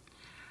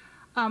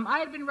 I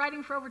had been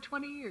writing for over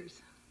 20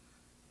 years.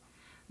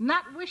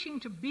 Not wishing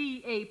to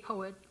be a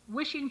poet,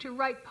 wishing to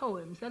write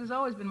poems. That has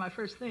always been my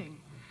first thing.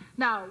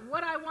 Now,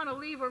 what I want to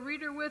leave a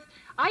reader with,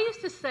 I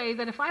used to say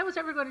that if I was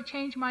ever going to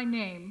change my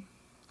name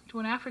to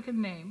an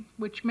African name,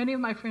 which many of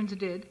my friends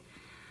did,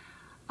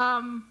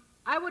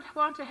 I would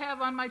want to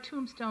have on my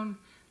tombstone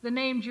the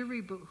name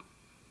Jiribu,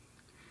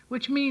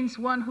 which means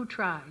one who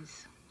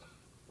tries.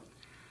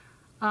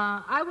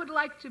 I would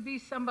like to be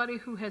somebody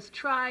who has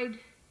tried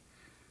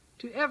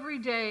to every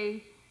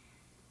day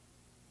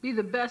be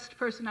the best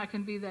person I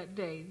can be that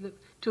day,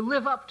 to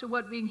live up to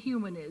what being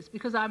human is,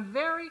 because I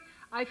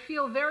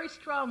feel very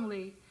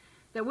strongly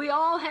that we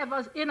all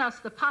have in us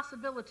the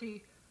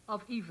possibility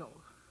of evil.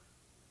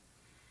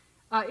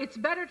 It's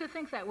better to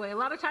think that way. A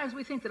lot of times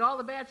we think that all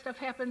the bad stuff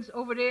happens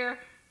over there,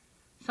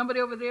 somebody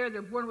over there,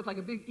 they're born with like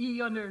a big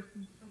E on their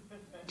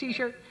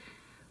T-shirt.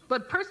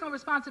 But personal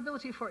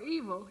responsibility for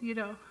evil, you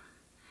know.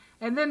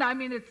 And then, I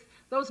mean, it's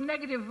those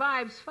negative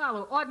vibes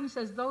follow. Auden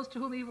says, those to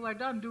whom evil are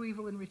done do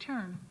evil in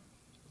return.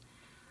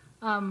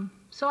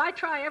 So I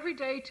try every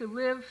day to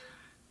live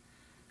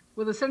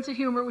with a sense of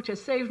humor, which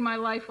has saved my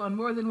life on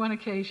more than one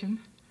occasion,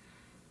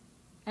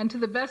 and to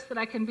the best that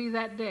I can be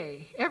that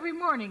day. Every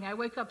morning I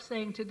wake up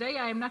saying, today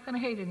I am not going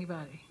to hate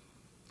anybody.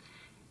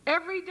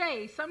 Every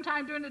day,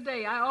 sometime during the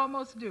day, I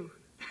almost do.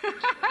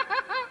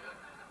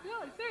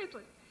 Really,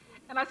 seriously.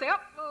 And I say,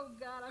 oh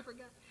God, I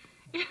forgot.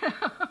 You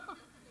know?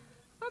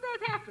 Well, that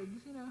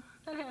happens, you know,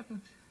 that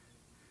happens.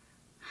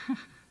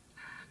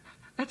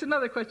 That's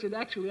another question,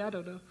 actually, I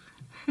don't know.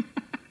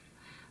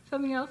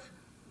 Something else?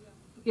 Yeah.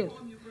 The Yes.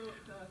 poem you wrote,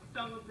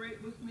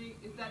 Celebrate With Me,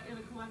 is that in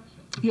a collection?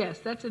 Yes,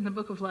 that's in the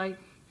Book of Light.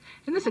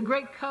 Isn't this a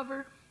great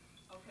cover?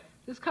 Okay.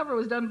 This cover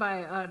was done by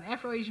an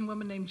Afro-Asian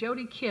woman named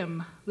Jody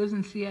Kim, lives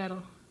in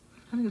Seattle.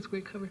 I think it's a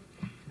great cover.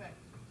 Okay.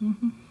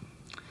 Mm-hmm.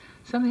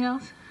 Something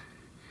else?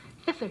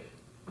 Yes, sir.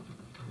 I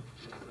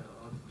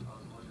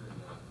was wondering,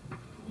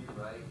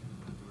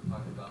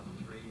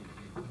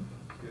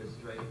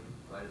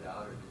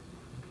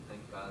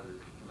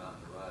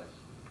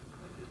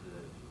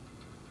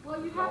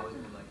 it's always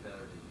been like that,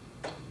 or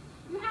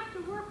you have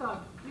to work on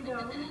it, you know.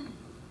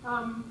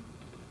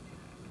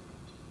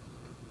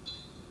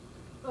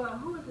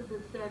 Who is it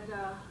that said,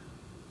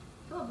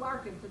 Philip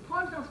Larkin said,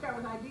 poems don't start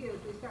with ideas,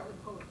 they start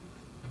with poems.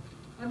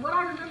 And what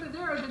I remember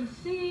there is in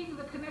seeing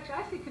the connection,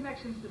 I see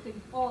connections to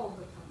things all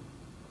the time.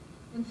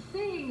 In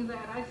seeing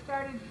that, I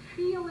started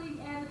feeling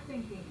and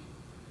thinking.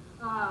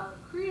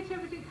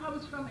 Creativity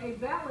comes from a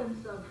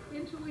balance of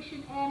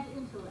intuition and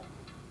intellect.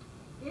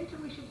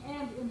 Intuition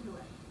and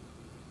intellect.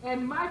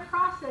 And my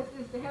process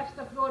is to have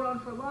stuff going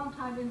on for a long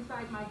time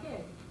inside my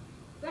head.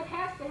 That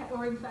has to happen,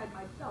 or inside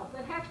myself.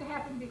 That has to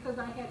happen because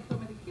I had so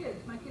many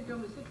kids. My kids are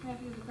only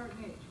 6.5 years apart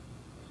in age.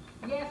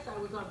 Yes, I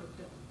was on the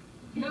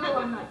pill. No,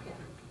 I'm not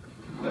Catholic.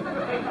 So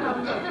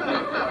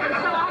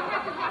I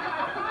had to have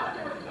my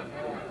process.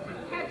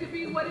 Had to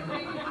be what it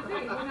needed to be.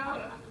 You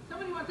know,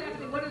 somebody once asked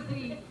me,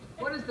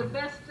 what is the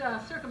best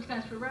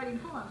circumstance for writing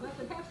poems? I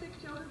said, have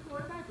 6 children, 4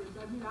 diapers.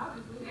 I mean,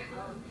 obviously.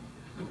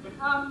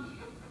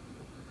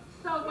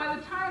 So by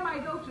the time I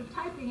go to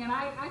typing, and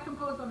I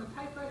compose on a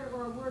typewriter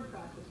or a word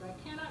processor, I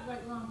cannot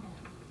write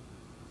longhand.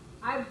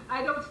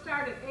 I don't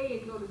start at A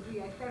and go to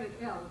Z. I start at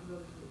L and go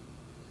to Z.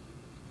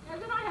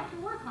 And then I have to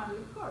work on it,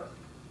 of course.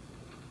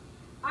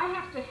 I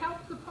have to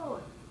help the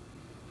poet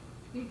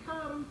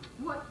become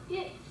what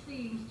it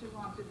seems to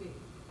want to be.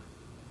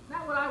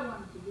 Not what I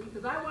want it to be,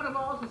 because I want them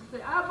all to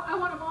say, I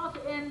want them all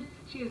to end,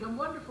 she is a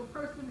wonderful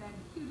person and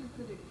cute as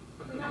the dickens.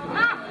 You know?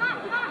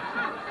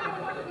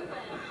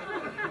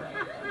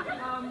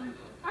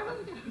 I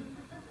really do.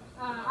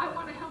 I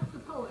want to help the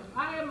poet.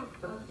 I am a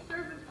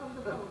servant of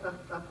the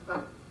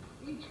poet.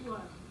 Each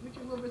one.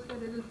 Richard Wilbur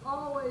said it is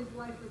always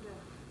life or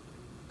death,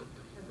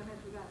 as I had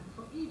forgotten.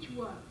 For each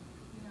one,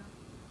 you know.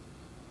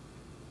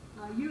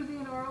 Using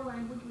an oral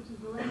language, which is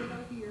the language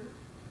I hear,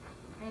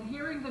 and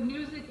hearing the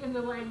music in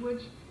the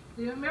language.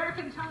 The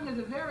American tongue is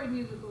a very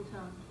musical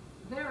tongue.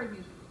 Very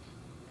musical.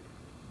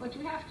 But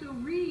you have to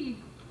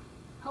read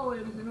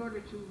poems in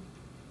order to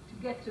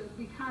get to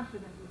be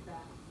confident with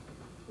that.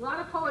 A lot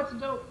of poets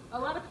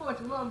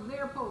love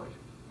their poetry.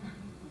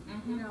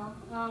 You know,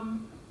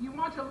 you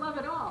want to love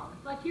it all.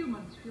 It's like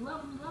humans. If you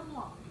love them, love them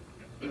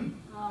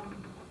all.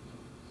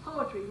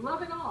 Poetry,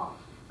 love it all.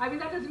 I mean,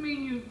 that doesn't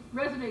mean you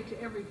resonate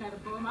to every kind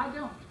of poem. I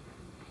don't.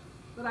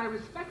 But I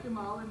respect them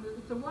all, and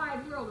it's a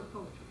wide world of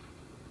poetry.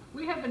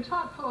 We have been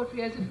taught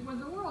poetry as if it was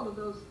the world of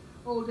those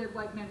old dead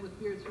white men with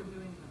beards from New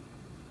England.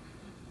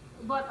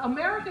 But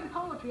American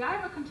poetry, I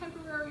am a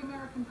contemporary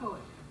American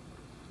poet.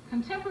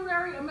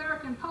 Contemporary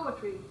American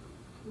poetry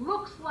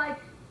looks like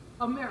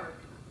America.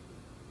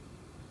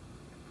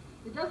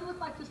 It doesn't look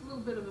like just a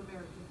little bit of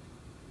America.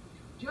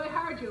 Joy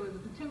Harjo is a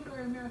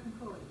contemporary American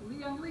poet.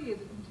 Leon Lee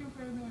is a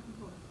contemporary American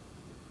poet.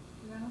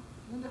 You know?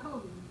 Linda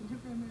Hogan is a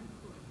contemporary American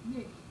poet.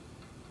 Me.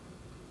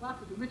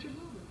 Lots of them. Richard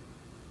Wilbur.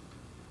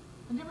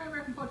 Contemporary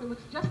American poetry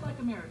looks just like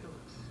America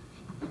looks,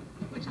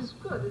 which is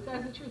good. It's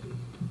as it should be.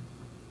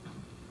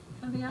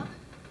 Something else?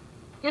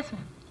 Yes,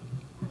 ma'am.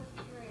 I was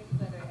curious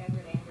whether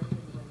Everett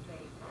Anderson was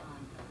based on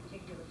a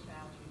particular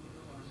child you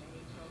knew or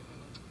many children.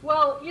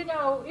 Well, you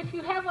know, if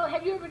you have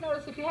you ever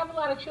noticed if you have a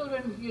lot of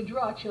children, you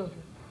draw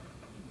children.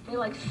 They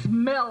like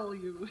smell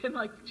you, and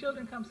like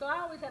children come. So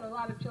I always had a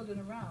lot of children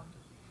around.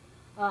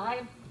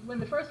 When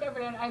the first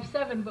Everett Anderson, I have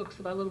 7 books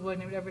about a little boy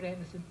named Everett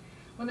Anderson.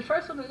 When the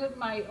first one was written,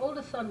 my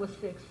oldest son was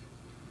 6.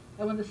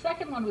 And when the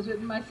second one was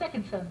written, my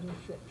second son was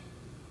 6.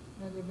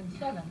 And there have been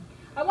 7.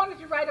 I wanted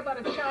to write about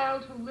a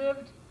child who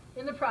lived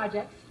in the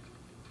projects,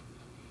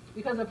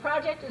 because a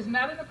project is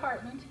not an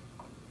apartment.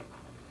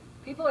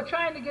 People are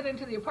trying to get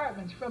into the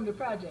apartments from the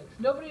projects.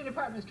 Nobody in the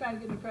apartment is trying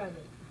to get into the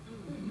projects.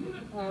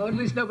 Or at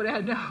least nobody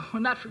I know,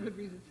 not for good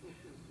reasons.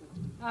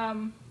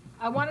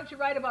 I wanted to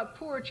write about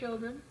poor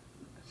children,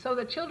 so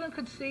that children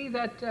could see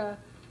that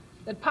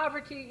that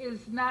poverty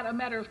is not a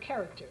matter of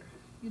character.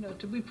 You know,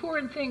 to be poor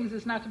in things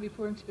is not to be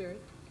poor in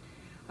spirit.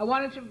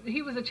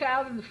 He was a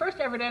child, and the first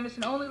Everett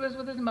Anderson only lives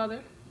with his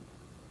mother,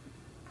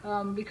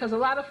 because a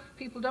lot of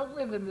people don't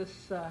live in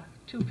this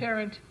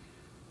 2-parent,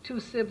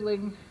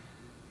 2-sibling,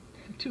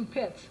 2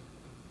 pets,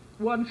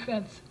 1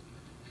 fence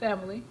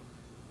family.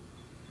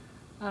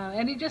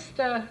 And he just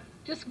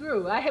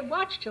grew. I had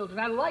watched children.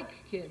 I like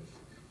kids.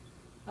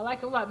 I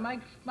like a lot.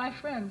 My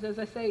friends, as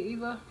I say,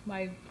 Eva,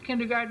 my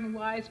kindergarten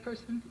wise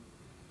person,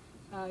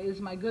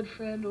 is my good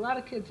friend. A lot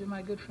of kids are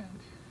my good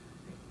friends.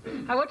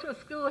 I went to a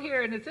school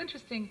here, and it's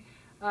interesting.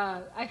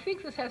 I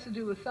think this has to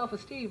do with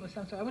self-esteem or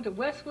some sort. I went to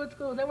Westwood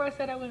School. Is that where I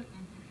said I went?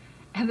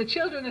 And the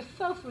children are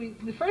so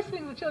sweet. The first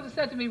thing the children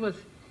said to me was,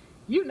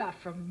 "You're not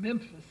from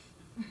Memphis."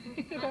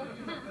 You know?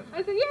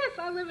 I said, "Yes,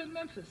 I live in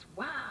Memphis."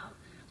 Wow.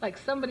 Like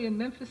somebody in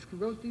Memphis who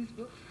wrote these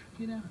books.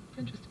 You know, it's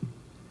interesting.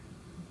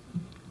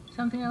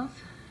 Something else?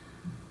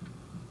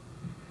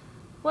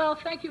 Well,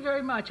 thank you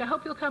very much. I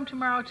hope you'll come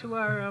tomorrow to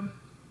our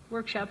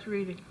workshops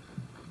reading.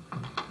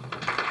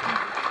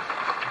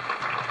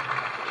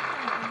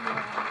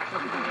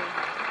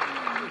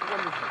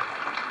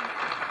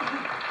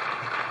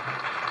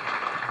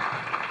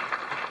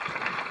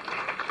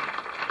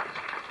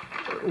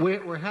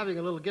 We're having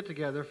a little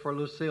get-together for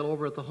Lucille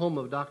over at the home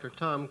of Dr.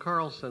 Tom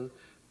Carlson,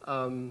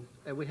 and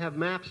we have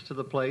maps to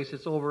the place.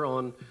 It's over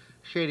on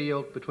Shady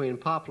Oak between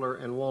Poplar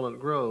and Walnut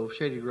Grove,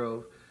 Shady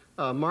Grove.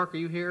 Mark, are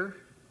you here?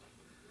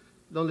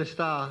 ¿Dónde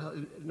está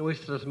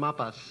nuestros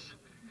mapas?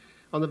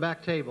 On the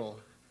back table.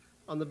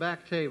 On the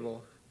back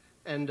table.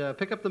 And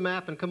pick up the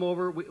map and come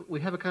over.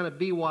 We have a kind of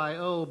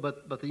BYO,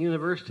 but the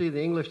university,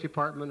 the English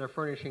department are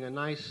furnishing a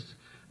nice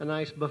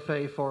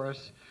buffet for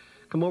us.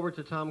 Come over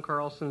to Tom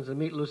Carlson's and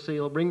meet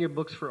Lucille. Bring your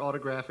books for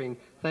autographing.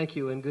 Thank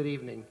you and good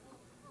evening.